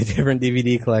completely different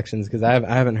DVD collections because I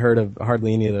haven't heard of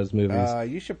hardly any of those movies.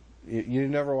 You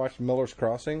never watched Miller's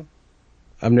Crossing?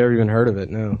 I've never even heard of it.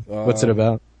 No. What's it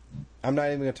about? I'm not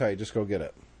even going to tell you. Just go get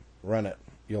it. Run it.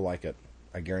 You'll like it.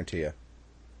 I guarantee you.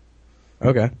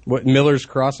 Okay. What, Miller's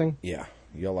Crossing? Yeah,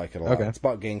 you'll like it a lot. Okay. It's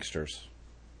about gangsters.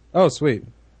 Oh, sweet.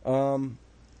 Like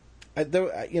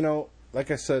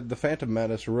I said, The Phantom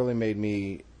Menace really made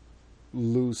me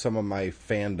lose some of my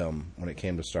fandom when it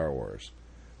came to Star Wars,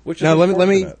 which is unfortunate. Let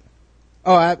me.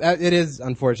 Oh, it is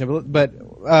unfortunate, but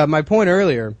my point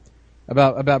earlier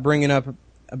about bringing up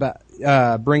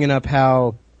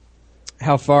how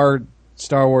far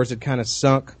Star Wars had kind of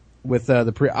sunk with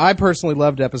the pre. I personally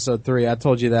loved Episode 3. I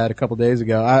told you that a couple days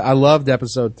ago. I loved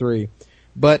Episode 3,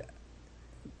 but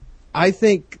I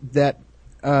think that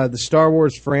the Star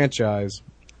Wars franchise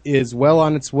is well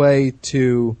on its way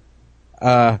to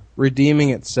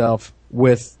redeeming itself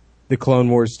with the Clone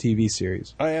Wars TV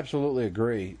series. I absolutely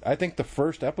agree. I think the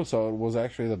first episode was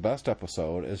actually the best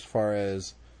episode as far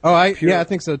as... I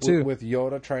think so too. With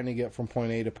Yoda trying to get from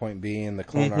point A to point B and the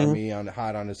clone army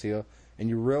hot on his heel. And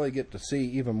you really get to see,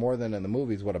 even more than in the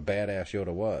movies, what a badass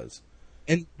Yoda was.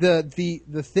 And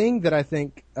the thing that I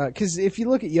think... Because if you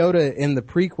look at Yoda in the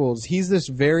prequels, he's this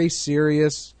very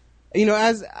serious...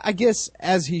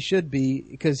 as he should be,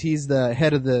 because he's the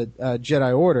head of the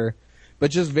Jedi Order, but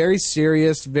just very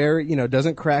serious, very,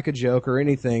 doesn't crack a joke or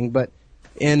anything. But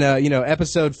in,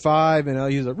 Episode 5,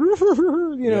 he's like,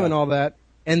 and all that.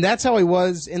 And that's how he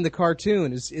was in the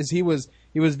cartoon. Is he was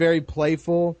very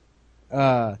playful,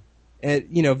 and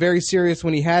very serious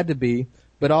when he had to be,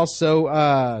 but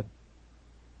also,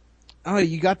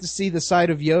 you got to see the side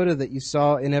of Yoda that you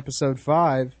saw in Episode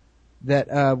 5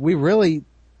 that we really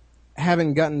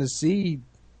haven't gotten to see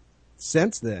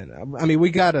since then. I mean, we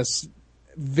got a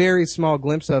very small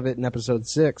glimpse of it in Episode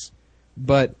 6,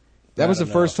 but that was the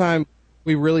first time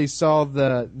we really saw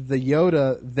the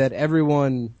Yoda that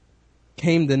everyone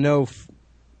came to know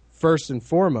first and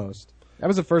foremost. That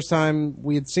was the first time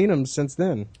we had seen him since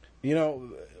then.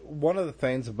 One of the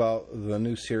things about the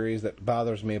new series that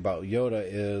bothers me about Yoda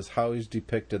is how he's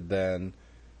depicted then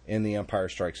in The Empire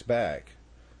Strikes Back.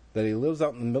 That he lives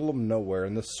out in the middle of nowhere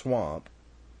in the swamp,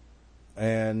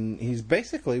 and he's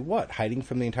basically, hiding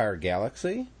from the entire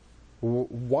galaxy?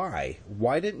 Why?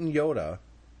 Why didn't Yoda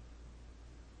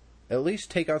at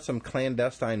least take out some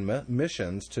clandestine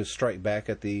missions to strike back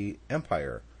at the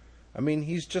Empire? I mean,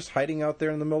 he's just hiding out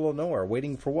there in the middle of nowhere,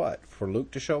 waiting for what? For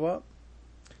Luke to show up?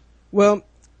 Well,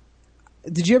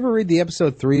 did you ever read the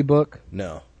Episode 3 book?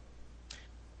 No.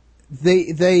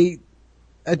 They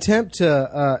attempt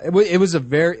to... it was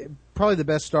probably the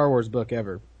best Star Wars book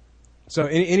ever. So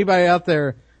anybody out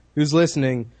there who's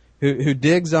listening who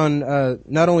digs on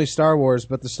not only Star Wars,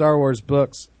 but the Star Wars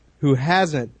books, who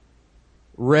hasn't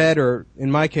read, or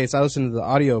in my case, I listened to the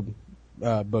audio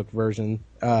book version,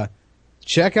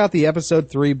 check out the Episode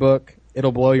 3 book.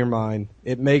 It'll blow your mind.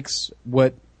 It makes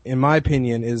what, in my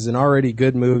opinion, is an already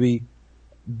good movie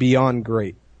beyond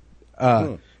great.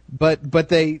 But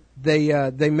they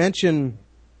mention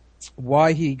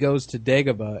why he goes to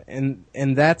Dagobah,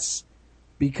 and that's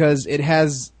because it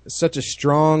has such a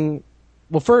strong.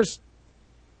 Well, first,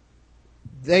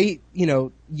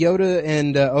 Yoda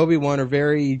and Obi-Wan are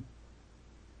very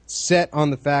set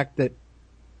on the fact that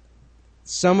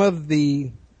some of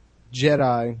the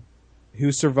Jedi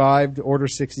who survived Order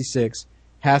 66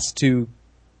 has to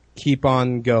keep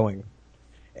on going.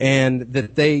 And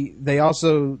that they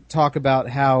also talk about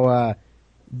how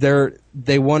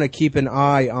they want to keep an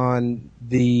eye on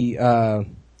the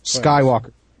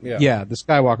Skywalker. Yeah, the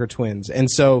Skywalker twins. And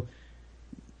so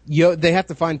they have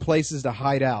to find places to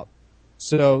hide out.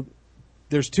 So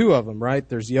there's two of them, right?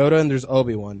 There's Yoda and there's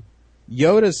Obi-Wan.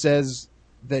 Yoda says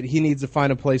that he needs to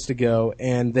find a place to go,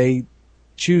 and they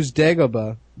choose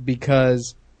Dagobah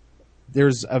because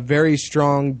there's a very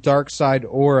strong dark side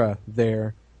aura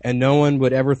there, and no one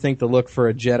would ever think to look for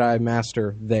a Jedi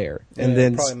Master there. And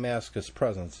then probably mask his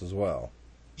presence as well.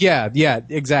 Yeah,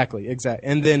 exactly.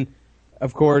 And then,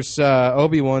 of course,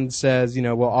 Obi-Wan says,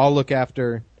 well, I'll look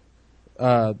after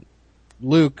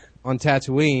Luke on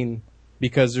Tatooine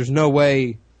because there's no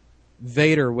way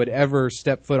Vader would ever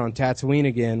step foot on Tatooine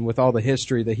again with all the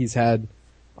history that he's had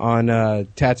on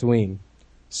Tatooine.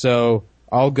 So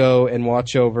I'll go and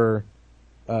watch over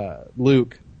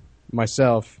Luke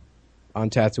myself on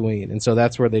Tatooine, and so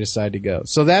that's where they decide to go.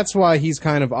 So that's why he's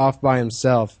kind of off by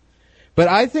himself. But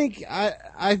I think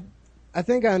I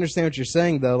think I understand what you're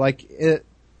saying, though. Like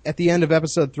at the end of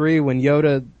Episode 3, when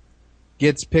Yoda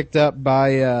gets picked up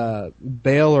by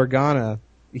Bail Organa,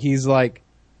 he's like,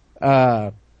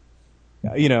 I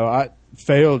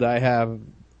failed. I have,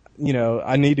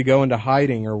 I need to go into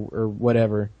hiding or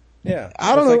whatever. Yeah,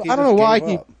 I don't know. I don't know why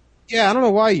he. Yeah, I don't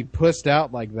know why he pussed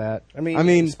out like that. I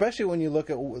mean, especially when you look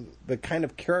at the kind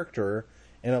of character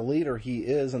and a leader he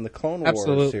is in the Clone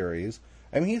Wars series.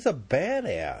 I mean, he's a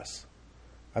badass.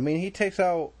 I mean, he takes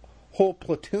out whole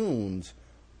platoons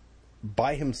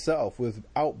by himself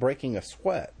without breaking a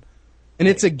sweat. And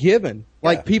it's a given.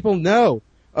 Like, people know,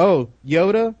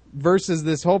 Yoda versus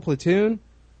this whole platoon?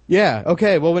 Yeah,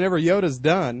 okay, well, whenever Yoda's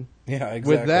done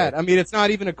with that, I mean, it's not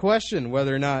even a question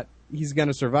whether or not he's going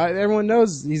to survive. Everyone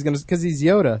knows he's going to, because he's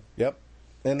Yoda. Yep.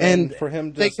 And for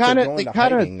him just to go into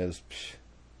hiding is...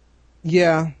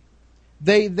 Yeah.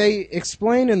 They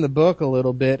explain in the book a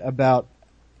little bit about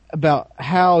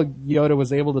how Yoda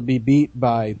was able to be beat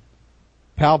by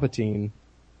Palpatine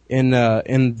in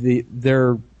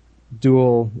their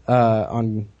duel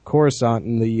on Coruscant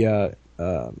in the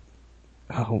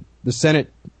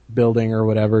Senate building or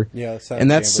whatever. Yeah, the Senate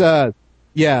and that's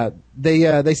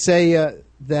they say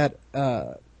that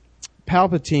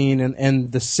Palpatine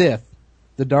and the Sith,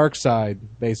 the dark side,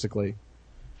 basically,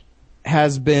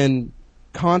 has been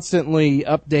constantly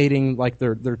updating like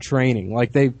their training.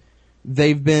 Like they've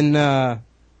been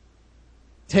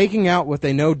taking out what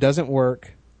they know doesn't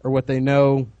work or what they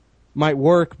know might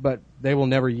work but they will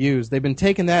never use. They've been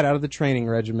taking that out of the training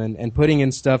regimen and putting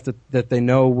in stuff that they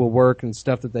know will work and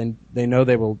stuff that they know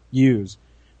they will use.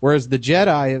 Whereas the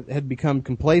Jedi had become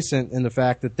complacent in the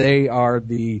fact that they are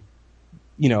the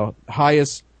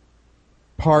highest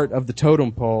part of the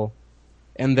totem pole,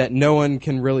 and that no one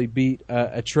can really beat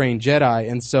a trained Jedi.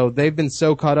 And so they've been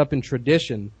so caught up in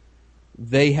tradition,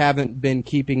 they haven't been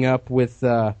keeping up with,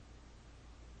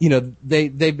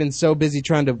 they've been so busy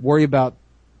trying to worry about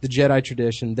the Jedi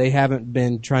tradition, they haven't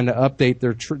been trying to update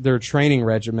their training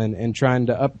regimen and trying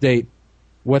to update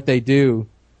what they do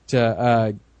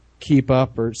to keep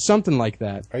up or something like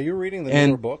that. Are you reading the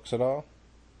newer books at all?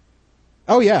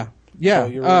 Oh, yeah. Yeah.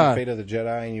 So you're reading Fate of the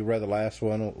Jedi, and you read the last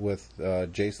one with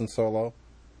Jason Solo?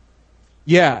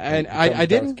 Yeah, and I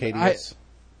didn't...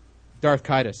 Darth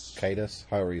Caedus. Caedus,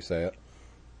 however you say it.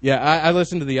 Yeah, I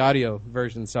listened to the audio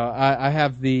version, so I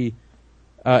have the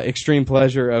extreme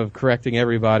pleasure of correcting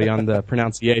everybody on the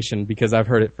pronunciation because I've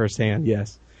heard it firsthand,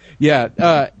 yes. Yeah.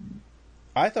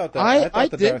 I thought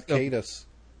the Darth Caedus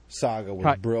saga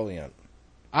was brilliant.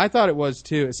 I thought it was,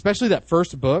 too, especially that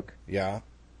first book. Yeah.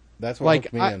 That's what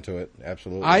hooked me into it,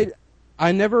 absolutely.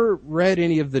 I never read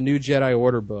any of the New Jedi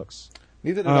Order books.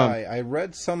 Neither did I. I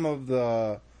read some of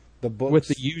the books. With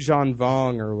the Yuuzhan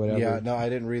Vong or whatever. Yeah, no, I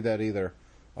didn't read that either.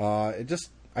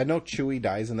 I know Chewie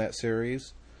dies in that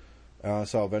series,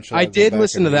 so eventually I did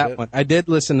listen to that one. I did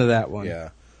listen to that one. Yeah.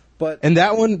 And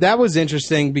that was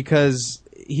interesting because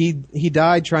he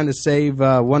died trying to save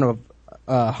one of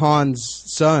Han's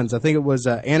sons. I think it was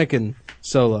Anakin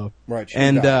Solo. Right,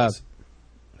 Chewie dies.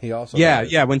 He also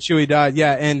died. When Chewie died,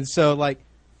 and so let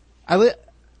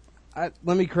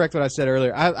me correct what I said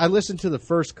earlier. I listened to the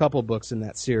first couple books in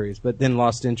that series, but then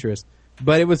lost interest.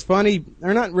 But it was funny,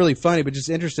 or not really funny, but just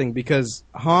interesting because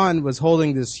Han was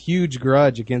holding this huge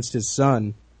grudge against his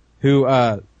son, who,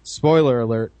 spoiler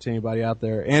alert to anybody out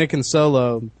there, Anakin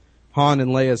Solo, Han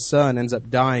and Leia's son, ends up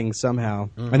dying somehow.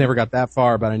 I never got that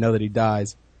far, but I know that he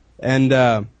dies. And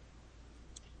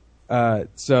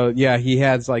so, yeah, he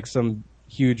has like some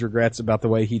huge regrets about the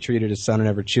way he treated his son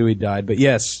whenever Chewie died. But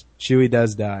yes, Chewie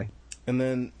does die. And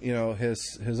then, you know,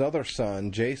 his other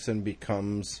son, Jason,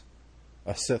 becomes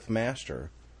a Sith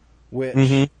Master,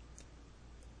 which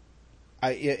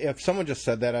if someone just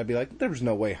said that, I'd be like, there's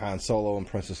no way Han Solo and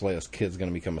Princess Leia's kid's going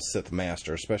to become a Sith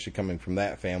Master, especially coming from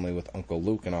that family with Uncle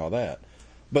Luke and all that.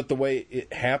 But the way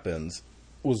it happens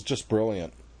was just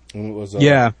brilliant. And it was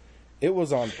it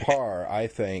was on par, I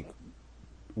think,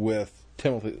 with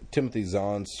Timothy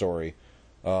Zahn's story,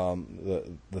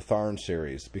 the Tharn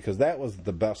series, because that was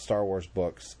the best Star Wars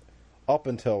books up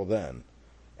until then.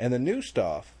 And the new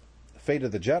stuff, Fate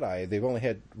of the Jedi, they've only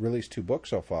had released 2 books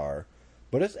so far,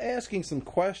 but it's asking some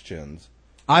questions.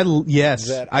 I know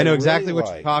exactly really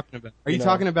what you're talking about. Are you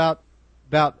talking about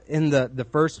in the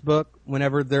first book,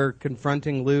 whenever they're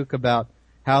confronting Luke about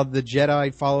how the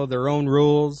Jedi follow their own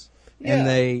rules, and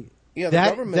the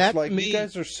government's like, you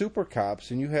guys are super cops,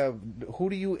 and who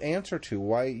do you answer to?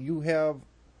 Why you have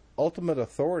ultimate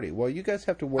authority? Well, you guys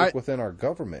have to work within our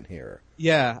government here.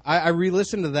 Yeah, I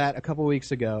re-listened to that a couple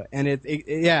weeks ago, and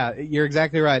you're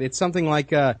exactly right. It's something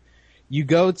like you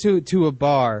go to a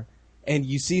bar and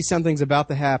you see something's about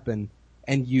to happen,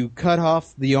 and you cut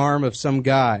off the arm of some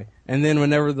guy, and then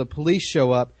whenever the police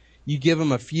show up, you give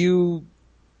them a few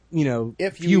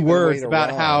words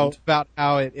about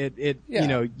how it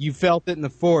you felt it in the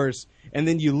Force, and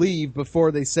then you leave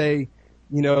before they say,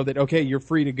 that, okay, you're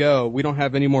free to go. We don't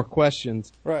have any more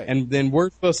questions. Right. And then we're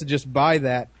supposed to just buy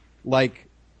that, like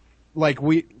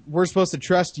we're supposed to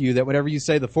trust you that whatever you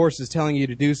say the Force is telling you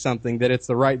to do something, that it's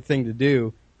the right thing to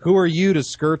do. Who are you to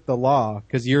skirt the law?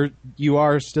 Because you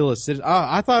are still a citizen. Oh,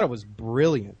 I thought it was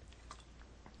brilliant.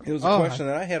 It was a question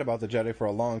that I had about the Jedi for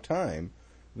a long time.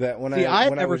 That when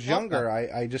I was younger,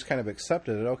 I just kind of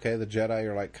accepted it. Okay, the Jedi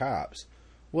are like cops.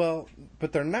 Well,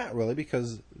 but they're not really,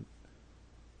 because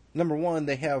number one,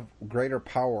 they have greater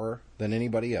power than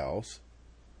anybody else.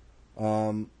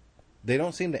 They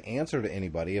don't seem to answer to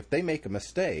anybody. If they make a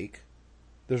mistake,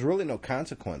 there's really no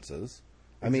consequences.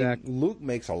 Exactly. I mean, Luke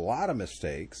makes a lot of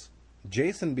mistakes.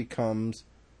 Jason becomes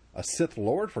a Sith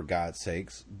Lord, for God's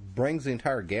sakes, brings the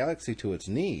entire galaxy to its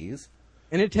knees.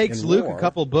 And it takes Luke a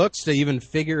couple books to even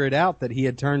figure it out that he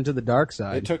had turned to the dark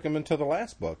side. It took him into the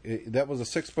last book. That was a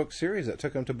 6-book series that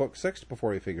took him to book 6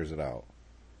 before he figures it out.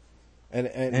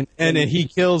 And he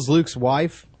kills Luke's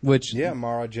wife, which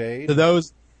Mara Jade. To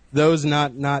those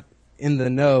not in the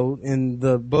know, in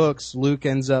the books, Luke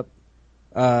ends up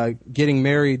getting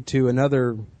married to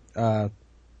another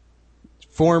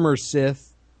former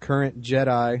Sith, current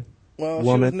Jedi woman.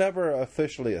 She was never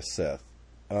officially a Sith.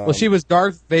 She was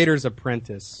Darth Vader's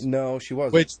apprentice. No, she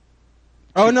wasn't.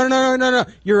 No.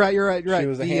 You're right. She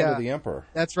was the hand of the Emperor.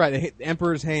 That's right, the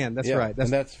Emperor's hand. That's right.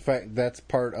 That's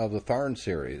part of the Tharn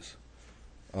series,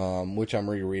 which I'm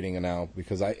rereading now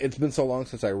because it's been so long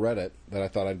since I read it that I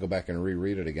thought I'd go back and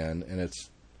reread it again, and it's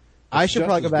I should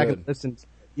probably go back and listen.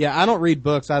 Yeah, I don't read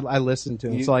books. I listen to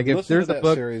them. So like, if there's a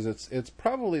book series, it's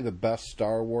probably the best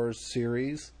Star Wars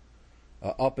series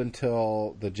up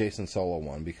until the Jason Solo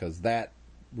one, because that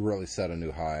really set a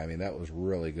new high. I mean, that was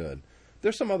really good.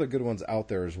 There's some other good ones out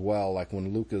there as well, like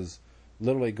when Luke is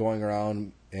literally going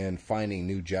around and finding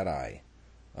new Jedi.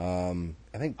 I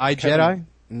think Jedi?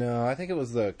 No, I think it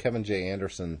was the Kevin J.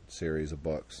 Anderson series of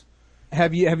books.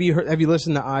 Have you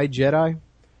listened to I, Jedi?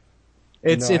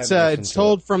 It's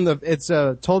told from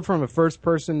a first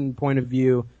person point of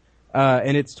view,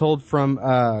 and it's told from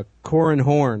Corran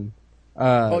Horn.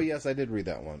 Oh yes, I did read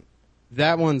that one.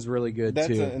 That one's really good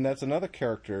too. And that's another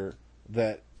character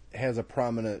that has a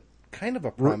prominent,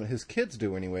 his kids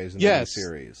do anyways in the new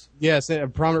series. Yes, a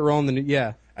prominent role in the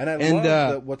new, And I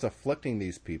love what's afflicting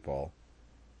these people.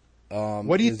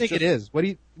 What do you think it is? What do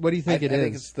you think it is? I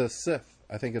think it's the Sith.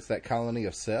 I think it's that colony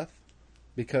of Sith.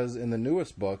 Because in the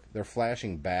newest book, they're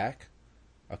flashing back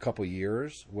a couple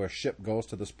years where a ship goes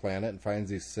to this planet and finds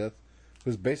these Sith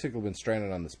who's basically been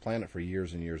stranded on this planet for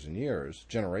years and years and years,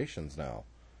 generations now.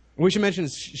 We should mention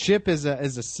ship is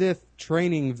a Sith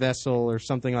training vessel or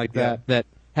something like that that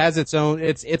has its own.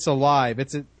 It's alive.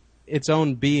 It's its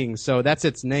own being. So that's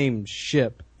its name,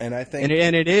 ship. And I think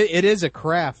it is a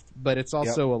craft, but it's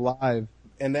also alive.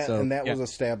 And that was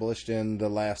established in the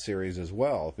last series as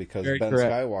well, because Ben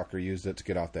Skywalker used it to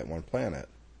get off that one planet.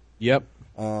 Yep.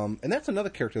 And that's another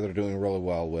character they're doing really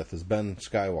well with is Ben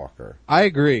Skywalker. I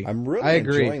agree. I'm really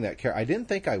enjoying that character. I didn't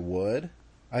think I would.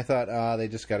 I thought, they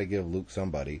just got to give Luke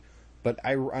somebody. But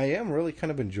I am really kind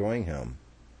of enjoying him.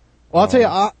 Well, I'll tell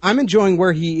you, I'm enjoying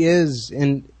where he is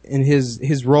in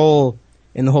his role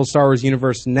in the whole Star Wars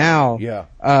universe now. Yeah.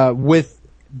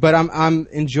 But I'm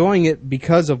enjoying it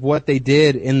because of what they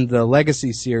did in the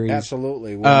Legacy series.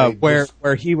 Absolutely.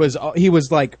 Where he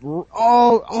was like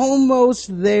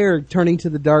almost there, turning to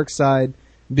the dark side,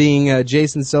 being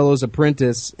Jason Solo's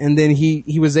apprentice, and then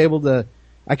he was able to.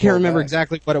 I can't remember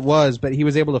exactly what it was, but he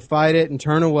was able to fight it and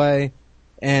turn away,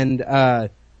 and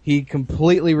he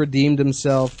completely redeemed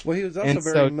himself. Well, he was also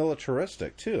very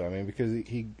militaristic too. I mean, because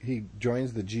he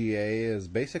joins the GA as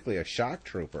basically a shock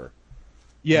trooper.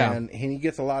 Yeah, and he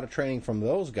gets a lot of training from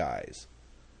those guys,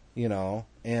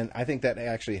 and I think that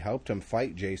actually helped him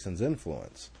fight Jason's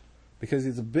influence because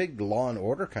he's a big law and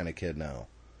order kind of kid now.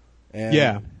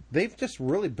 And they've just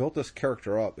really built this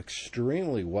character up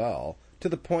extremely well to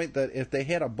the point that if they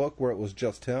had a book where it was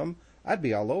just him, I'd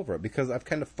be all over it because I've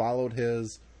kind of followed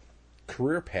his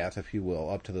career path, if you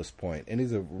will, up to this point, and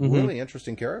he's a really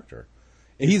interesting character.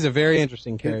 He's a very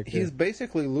interesting character. He's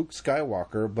basically Luke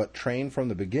Skywalker, but trained from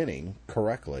the beginning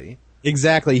correctly.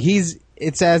 Exactly.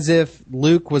 It's as if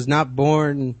Luke was not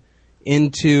born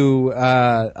into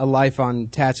a life on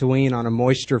Tatooine on a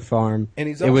moisture farm. And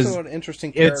he's also an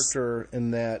interesting character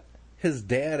in that his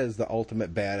dad is the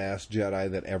ultimate badass Jedi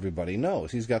that everybody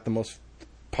knows. He's got the most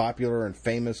popular and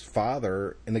famous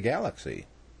father in the galaxy.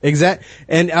 Exactly.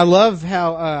 And I love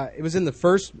how it was in the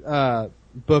first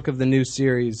book of the new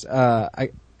series. Is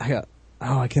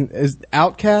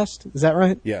Outcast? Is that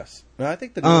right? Yes. No, I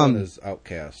think the new one is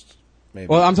Outcast. Maybe.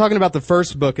 Well, I'm talking about the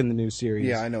first book in the new series.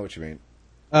 Yeah, I know what you mean.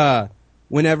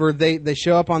 Whenever they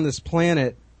show up on this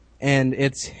planet, and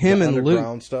it's him the and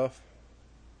underground Luke. Stuff.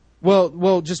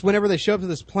 Well, just whenever they show up to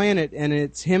this planet, and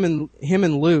it's him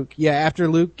and Luke. Yeah, after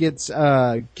Luke gets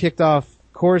kicked off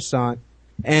Coruscant,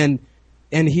 and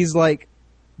he's like,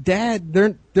 "Dad,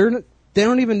 they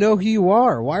don't even know who you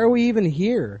are. Why are we even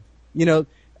here?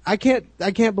 I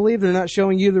can't believe they're not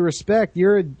showing you the respect.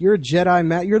 You're a Jedi,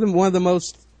 Matt. You're one of the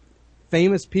most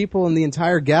famous people in the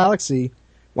entire galaxy.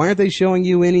 Why aren't they showing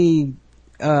you any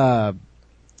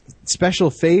special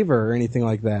favor or anything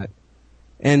like that?"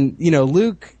 And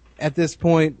Luke at this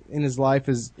point in his life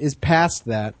is past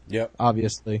that. Yep.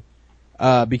 Obviously,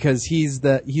 because he's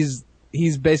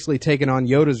basically taken on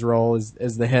Yoda's role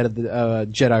as the head of the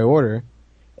Jedi Order,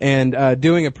 and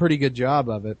doing a pretty good job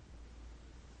of it,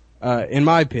 in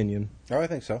my opinion. Oh, I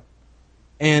think so.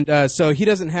 And so he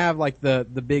doesn't have like the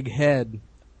big head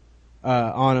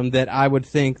on him that I would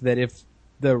think that if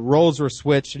the roles were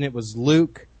switched and it was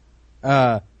Luke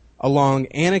along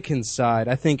Anakin's side,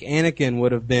 I think Anakin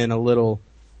would have been a little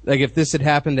like if this had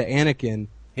happened to Anakin,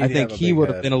 I think he would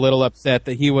have been a little upset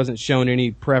that he wasn't shown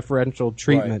any preferential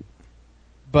treatment.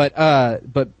 Right.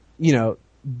 But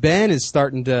Ben is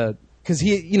starting to, because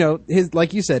his,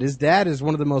 like you said, his dad is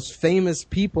one of the most famous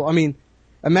people. I mean,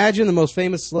 imagine the most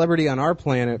famous celebrity on our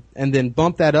planet, and then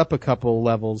bump that up a couple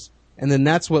levels, and then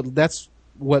that's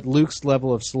what Luke's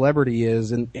level of celebrity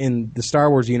is in the Star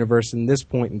Wars universe in this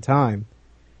point in time.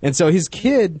 And so his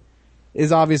kid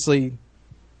is obviously,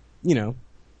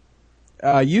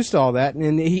 used to all that,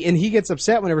 and he gets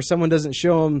upset whenever someone doesn't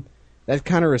show him that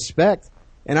kind of respect.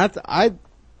 And I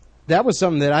that was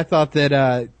something that I thought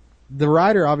that the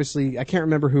writer, obviously, I can't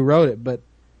remember who wrote it, but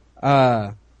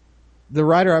the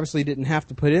writer obviously didn't have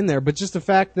to put in there. But just the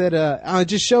fact that it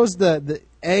just shows the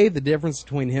difference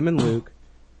between him and Luke.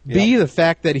 Yep. B, the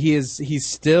fact that he's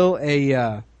still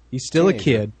a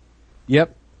kid.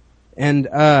 Yep.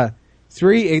 And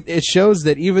 3, it shows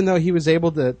that even though he was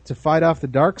able to fight off the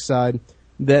dark side,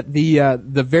 that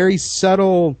the very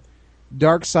subtle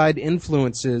dark side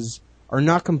influences are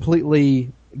not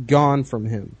completely gone from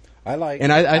him. I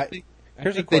think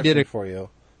here's a question for you.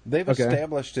 They've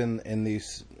established in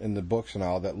the books and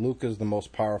all that Luke is the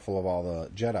most powerful of all the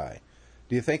Jedi.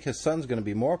 Do you think his son's going to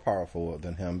be more powerful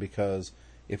than him? Because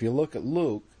if you look at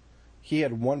Luke, he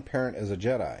had one parent as a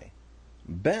Jedi.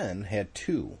 Ben had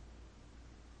 2.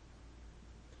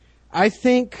 I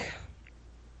think.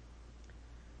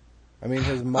 I mean,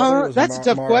 his mother was that's a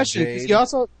tough question, because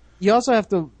you also have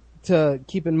to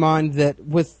keep in mind that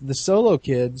with the Solo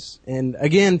kids, and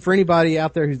again, for anybody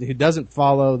out there who doesn't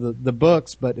follow the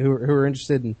books, but who are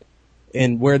interested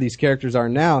in where these characters are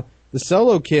now, the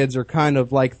Solo kids are kind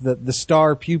of like the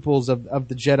star pupils of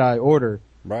the Jedi Order,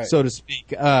 right, so to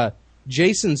speak.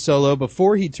 Jason Solo,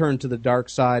 before he turned to the dark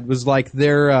side, was like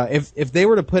their if they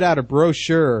were to put out a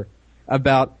brochure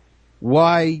about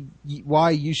why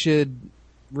you should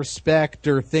respect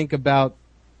or think about,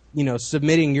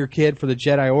 submitting your kid for the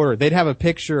Jedi Order, they'd have a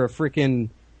picture of freaking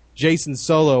Jason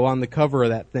Solo on the cover of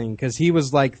that thing because he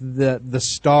was like the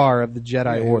star of the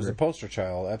Jedi Order. He was the poster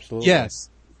child, absolutely. Yes,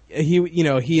 he was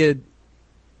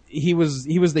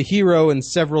the hero in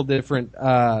several different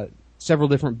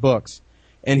books,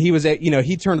 and he was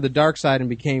he turned to the dark side and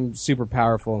became super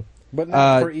powerful. But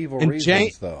not for evil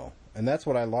reasons, though, and that's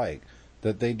what I like,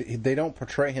 that they don't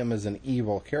portray him as an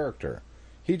evil character.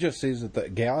 He just sees that the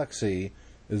galaxy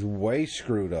is way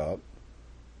screwed up,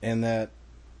 and that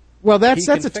that's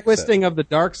a twisting of the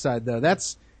dark side, though.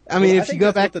 If you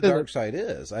go back to the dark side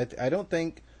is, I don't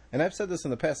think, and I've said this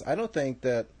in the past, I don't think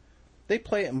that they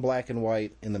play it in black and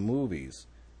white in the movies,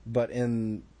 but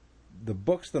in the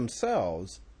books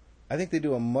themselves, I think they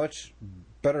do a much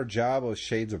better job of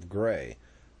shades of gray.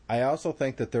 I also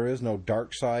think that there is no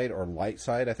dark side or light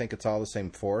side. I think it's all the same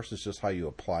force. It's just how you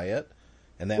apply it,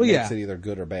 and that makes it either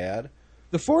good or bad.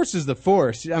 The Force is the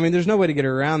Force. There's no way to get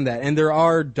around that. And there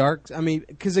are dark...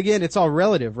 because again, it's all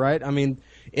relative, right?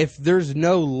 If there's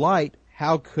no light,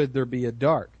 how could there be a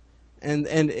dark? And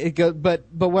it goes... But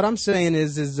what I'm saying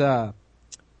is you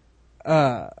know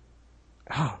what?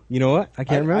 I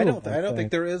can't remember. I don't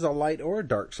think there is a light or a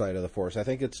dark side of the Force. I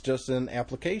think it's just an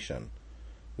application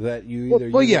that you either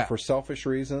use it for selfish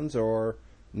reasons or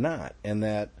not, and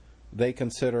that they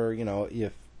consider,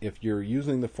 if you're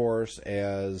using the Force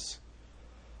as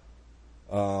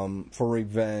for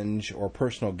revenge or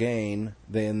personal gain,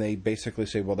 then they basically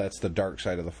say, well, that's the dark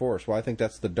side of the Force. Well, I think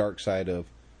that's the dark side of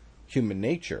human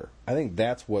nature. I think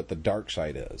that's what the dark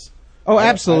side is. Oh,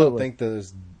 absolutely. I don't think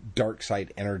there's dark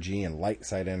side energy and light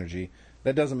side energy.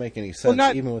 That doesn't make any sense,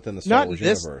 even within the Star Wars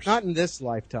universe. Not in this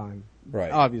lifetime,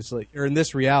 right? Obviously, or in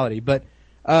this reality. But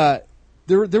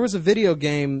there was a video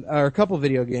game, or a couple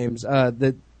video games,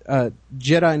 that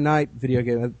Jedi Knight video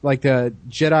game, like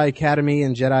Jedi Academy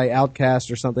and Jedi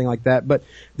Outcast or something like that. But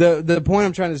the point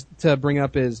I'm trying to bring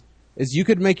up is you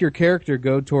could make your character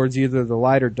go towards either the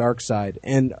light or dark side.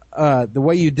 And the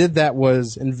way you did that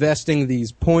was investing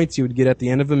these points you would get at the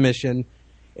end of a mission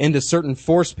into certain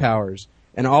force powers.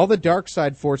 And all the dark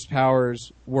side force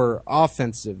powers were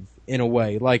offensive in a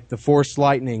way, like the force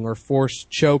lightning or force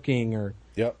choking or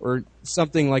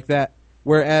something like that.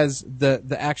 Whereas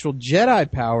the actual Jedi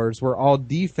powers were all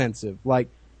defensive. Like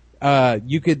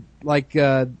you could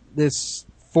this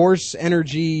force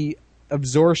energy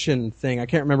absorption thing. I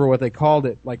can't remember what they called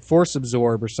it, like force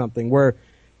absorb or something. Where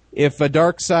if a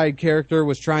dark side character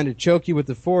was trying to choke you with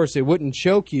the force, it wouldn't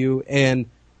choke you, and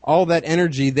all that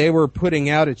energy they were putting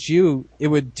out at you, it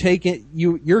would take it.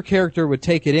 Your character would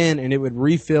take it in, and it would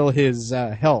refill his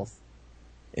health,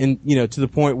 and to the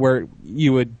point where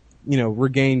you would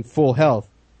regain full health,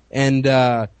 and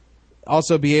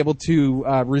also be able to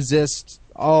resist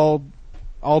all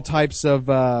types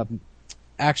of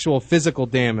actual physical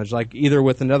damage, like either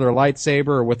with another lightsaber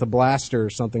or with a blaster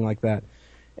or something like that.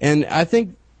 And I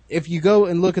think if you go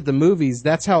and look at the movies,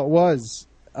 that's how it was.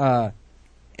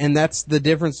 And that's the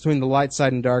difference between the light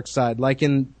side and dark side. Like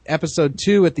in episode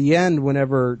 2 at the end,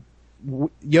 whenever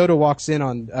Yoda walks in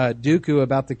on Dooku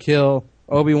about to kill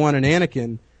Obi-Wan and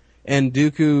Anakin, and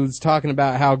Dooku's talking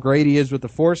about how great he is with the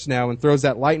Force now and throws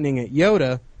that lightning at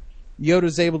Yoda,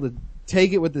 Yoda's able to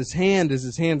take it with his hand as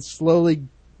his hand slowly,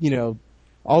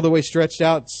 all the way stretched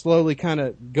out, slowly kind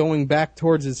of going back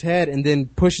towards his head, and then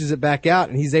pushes it back out,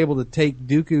 and he's able to take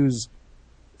Dooku's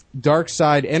dark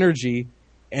side energy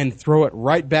and throw it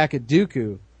right back at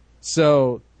Dooku.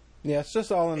 So yeah, it's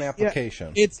just all an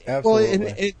application. It's absolutely.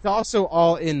 Well, it's also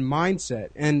all in mindset.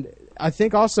 And I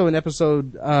think also in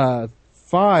episode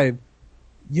 5,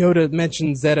 Yoda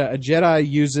mentions that a Jedi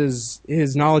uses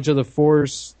his knowledge of the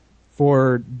Force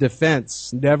for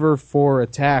defense, never for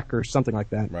attack or something like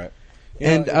that. Right.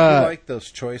 And if you like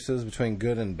those choices between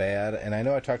good and bad, and I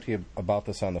know I talked to you about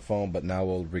this on the phone, but now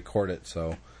we'll record it,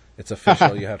 so it's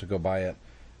official. You have to go buy it.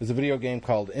 There's a video game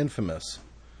called Infamous.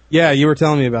 Yeah, you were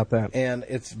telling me about that. And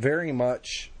it's very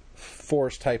much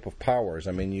Force type of powers.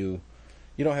 I mean, you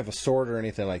don't have a sword or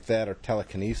anything like that, or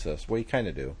telekinesis. Well, you kind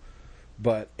of do.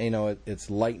 But,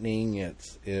 it's lightning,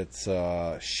 it's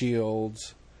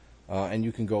shields, and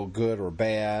you can go good or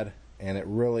bad, and it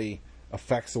really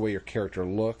affects the way your character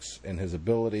looks and his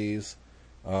abilities.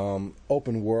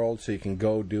 Open world, so you can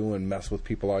go do and mess with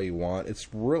people all you want.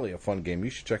 It's really a fun game. You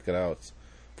should check it out. It's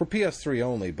for PS3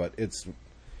 only, but it's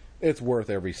worth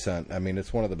every cent. I mean,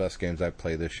 it's one of the best games I've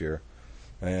played this year.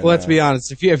 And, well, let's be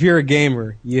honest. If you're a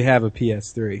gamer, you have a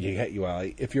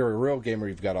PS3. If you're a real gamer,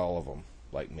 you've got all of them,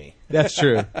 like me. That's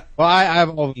true. Well, I have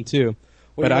all of them too.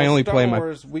 Well, but I only Star play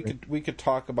Wars, my. we could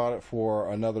talk about it for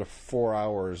another 4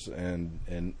 hours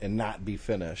and not be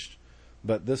finished.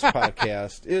 But this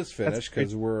podcast is finished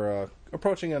because we're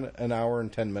approaching an hour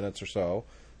and 10 minutes or so.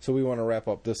 So we want to wrap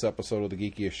up this episode of the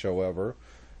Geekiest Show Ever.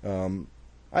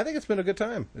 I think it's been a good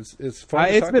time. It's fun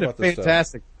to talk about this stuff. It's been a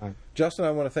fantastic time. Justin,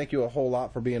 I want to thank you a whole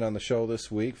lot for being on the show this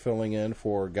week, filling in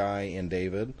for Guy and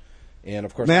David. And,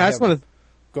 of course, Man, I just want to...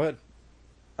 Go ahead.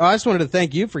 I just wanted to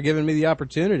thank you for giving me the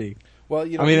opportunity. Well,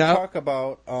 you know, we talk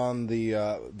about on the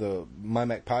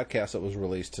MyMac podcast that was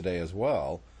released today as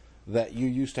well, that you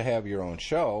used to have your own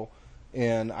show.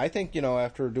 And I think, you know,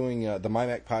 after doing the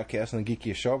MyMac podcast and the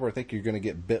Geekiest Show Ever, I think you're going to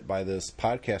get bit by this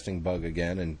podcasting bug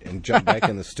again and jump back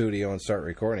in the studio and start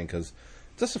recording because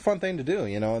it's just a fun thing to do,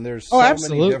 you know, and there's so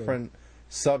many different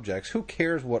subjects. Who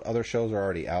cares what other shows are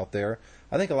already out there?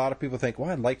 I think a lot of people think, well,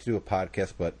 I'd like to do a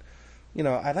podcast, but, you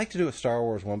know, I'd like to do a Star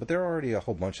Wars one, but there are already a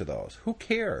whole bunch of those. Who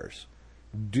cares?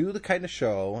 Do the kind of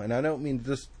show, and I don't mean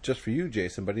this just for you,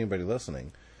 Jason, but anybody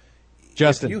listening.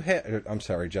 Justin. I'm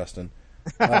sorry, Justin.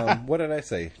 What did I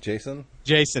say, Jason?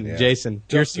 Jason.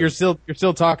 You're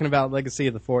still talking about Legacy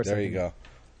of the Force. There you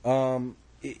go.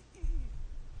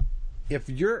 If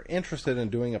you're interested in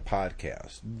doing a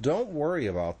podcast, don't worry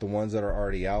about the ones that are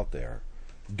already out there.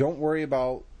 Don't worry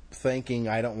about thinking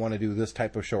I don't want to do this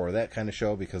type of show or that kind of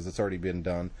show because it's already been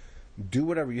done. Do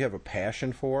whatever you have a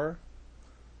passion for,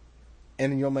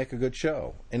 and you'll make a good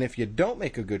show. And if you don't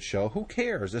make a good show, who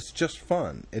cares? It's just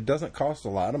fun. It doesn't cost a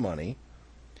lot of money.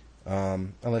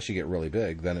 Unless you get really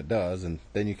big, then it does, and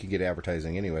then you can get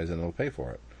advertising anyways, and it'll pay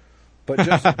for it.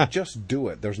 But just do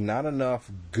it. There's not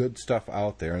enough good stuff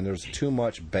out there, and there's too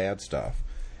much bad stuff.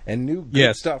 And new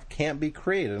good stuff can't be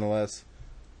created unless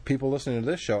people listening to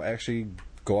this show actually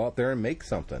go out there and make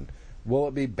something. Will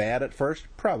it be bad at first?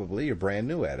 Probably. You're brand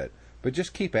new at it. But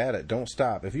just keep at it. Don't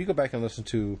stop. If you go back and listen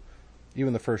to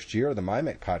even the first year of the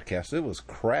MyMac podcast, it was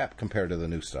crap compared to the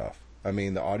new stuff. I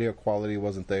mean, the audio quality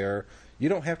wasn't there. You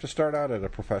don't have to start out at a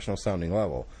professional sounding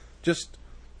level. Just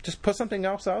put something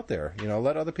else out there. You know,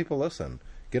 let other people listen.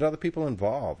 Get other people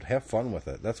involved. Have fun with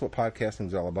it. That's what podcasting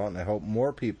is all about, and I hope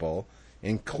more people,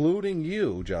 including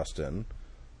you, Justin,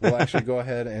 will actually go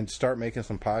ahead and start making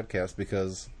some podcasts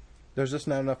because there's just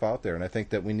not enough out there, and I think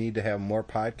that we need to have more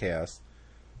podcasts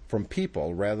from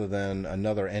people rather than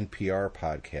another NPR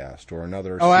podcast or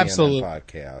another CNN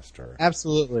podcast. Or,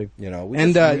 absolutely. You know, we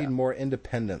just need more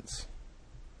independence.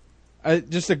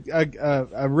 Just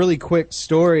a really quick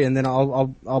story, and then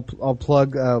I'll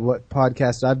plug what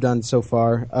podcast I've done so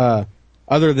far,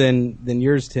 other than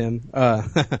yours, Tim.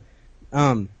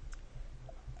 I've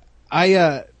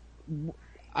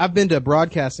been to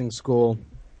broadcasting school,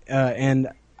 and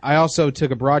I also took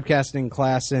a broadcasting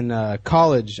class in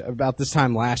college about this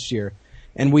time last year,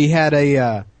 and we had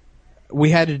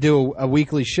to do a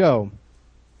weekly show,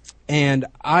 and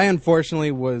I unfortunately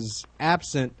was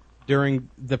absent during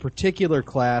the particular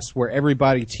class where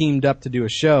everybody teamed up to do a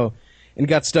show and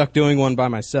got stuck doing one by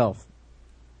myself.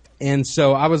 And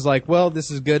so I was like, well,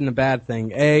 this is good and a bad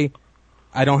thing. A,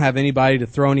 I don't have anybody to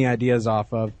throw any ideas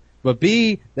off of. But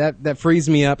B, that frees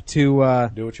me up to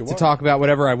do what you want. To talk about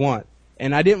whatever I want.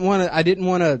 And I didn't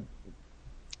want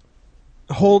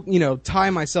to tie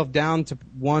myself down to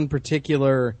one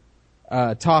particular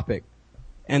topic.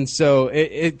 And so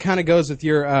it kind of goes with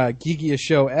your Geekiest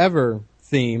Show Ever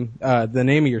theme, the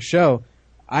name of your show.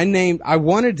 I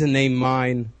wanted to name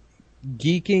mine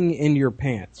Geeking in Your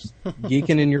Pants.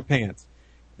 Geeking in Your Pants.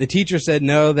 The teacher said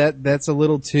no, that's a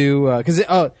little too because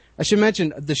I should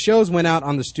mention the shows went out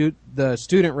on the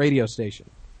student radio station.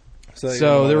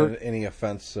 So there were any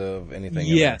offensive anything?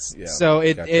 Yes. Yeah, so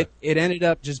it ended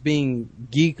up just being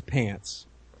Geek Pants.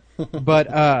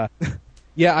 But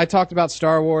yeah, I talked about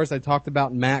Star Wars. I talked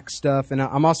about Mac stuff, and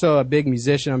I'm also a big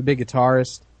musician. I'm a big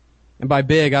guitarist. And by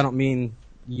big, I don't mean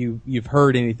you've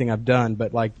heard anything I've done,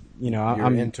 but like, you know,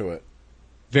 I'm into it.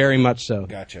 Very much so.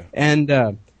 Gotcha.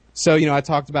 And so, you know, I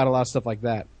talked about a lot of stuff like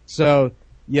that. So,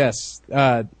 yes,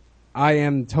 I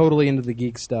am totally into the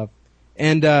geek stuff.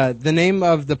 And the name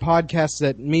of the podcast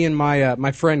that me and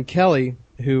my friend Kelly,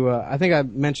 who I think I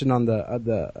mentioned on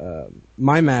the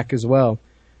MyMac as well,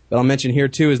 but I'll mention here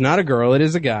too, is not a girl, it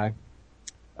is a guy.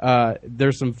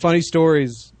 There's some funny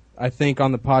stories, I think,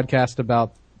 on the podcast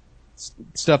about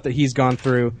stuff that he's gone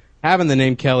through, having the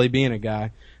name Kelly, being a guy.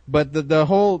 But the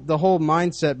whole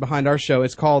mindset behind our show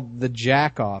is called The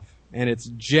Jack Off, and it's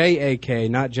J-A-K,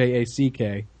 not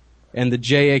J-A-C-K. And the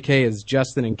J-A-K is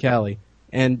Justin and Kelly.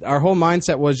 And our whole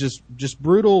mindset was just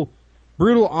brutal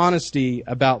honesty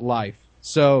about life.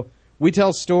 So we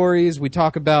tell stories, we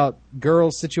talk about girl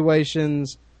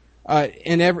situations,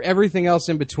 and everything else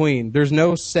in between. There's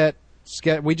no set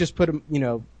we just put them,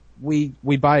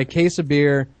 we buy a case of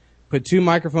beer, put 2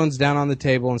 microphones down on the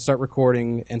table, and start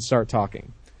recording and start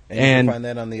talking. And you can find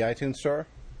that on the iTunes store?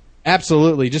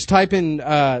 Absolutely. Just type in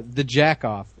the Jack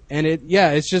Off. And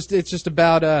it's just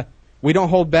about we don't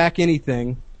hold back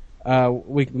anything.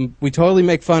 We totally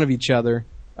make fun of each other.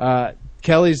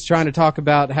 Kelly's trying to talk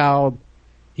about how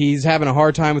he's having a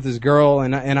hard time with his girl,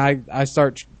 and I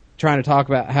start trying to talk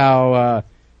about how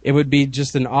it would be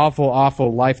just an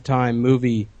awful Lifetime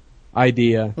movie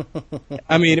idea.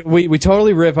 I mean, we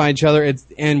totally rip on each other,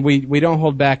 and we don't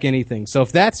hold back anything. So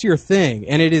if that's your thing,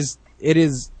 and it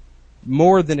is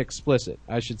more than explicit,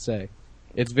 I should say.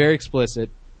 It's very explicit.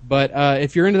 But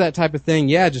if you're into that type of thing,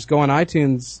 yeah, just go on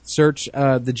iTunes, search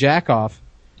the Jack Off,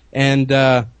 and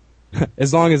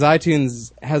as long as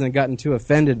iTunes hasn't gotten too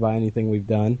offended by anything we've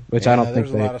done, which I don't think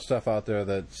there's a lot of stuff out there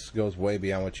that goes way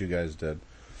beyond what you guys did.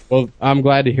 Well, I'm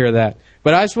glad to hear that.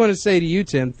 But I just want to say to you,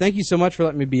 Tim, thank you so much for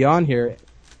letting me be on here.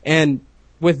 And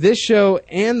with this show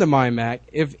and the MyMac,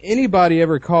 if anybody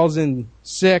ever calls in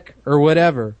sick or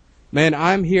whatever, man,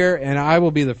 I'm here, and I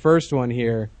will be the first one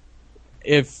here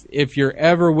if you're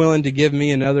ever willing to give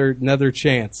me another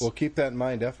chance. Well, keep that in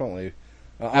mind, definitely.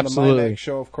 Absolutely. On the MyMac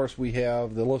show, of course, we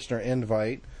have the listener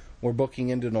invite. We're booking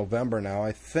into November now.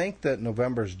 I think that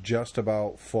November's just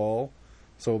about full,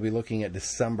 so we'll be looking at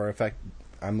December. In fact,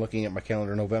 I'm looking at my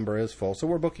calendar. November is full, so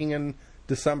we're booking in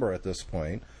December at this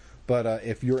point. But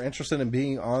if you're interested in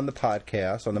being on the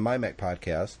podcast, on the MyMac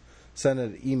podcast, send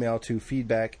an email to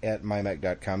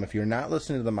feedback@mymac.com. If you're not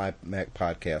listening to the MyMac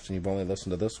podcast and you've only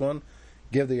listened to this one,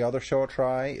 give the other show a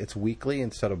try. It's weekly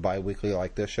instead of bi-weekly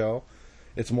like this show.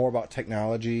 It's more about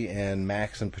technology and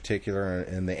Macs in particular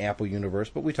and the Apple universe,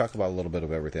 but we talk about a little bit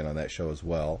of everything on that show as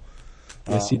well.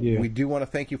 Yes, you do. We do want to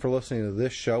thank you for listening to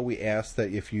this show. We ask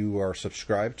that if you are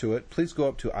subscribed to it, please go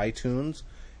up to iTunes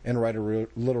and write a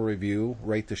little review,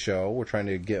 rate the show. We're trying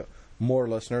to get more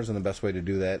listeners, and the best way to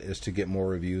do that is to get more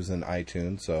reviews in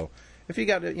iTunes. So if you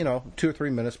got 2 or 3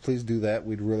 minutes, please do that.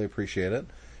 We'd really appreciate it.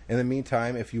 In the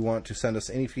meantime, if you want to send us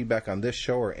any feedback on this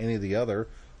show or any of the other,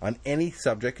 on any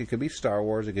subject, it could be Star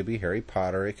Wars, it could be Harry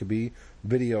Potter, it could be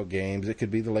video games, it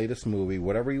could be the latest movie,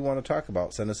 whatever you want to talk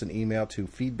about, send us an email to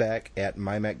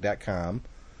feedback@mymac.com,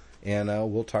 and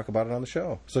we'll talk about it on the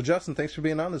show. So, Justin, thanks for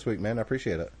being on this week, man. I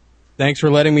appreciate it. Thanks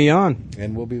for letting me on.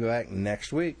 And we'll be back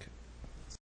next week.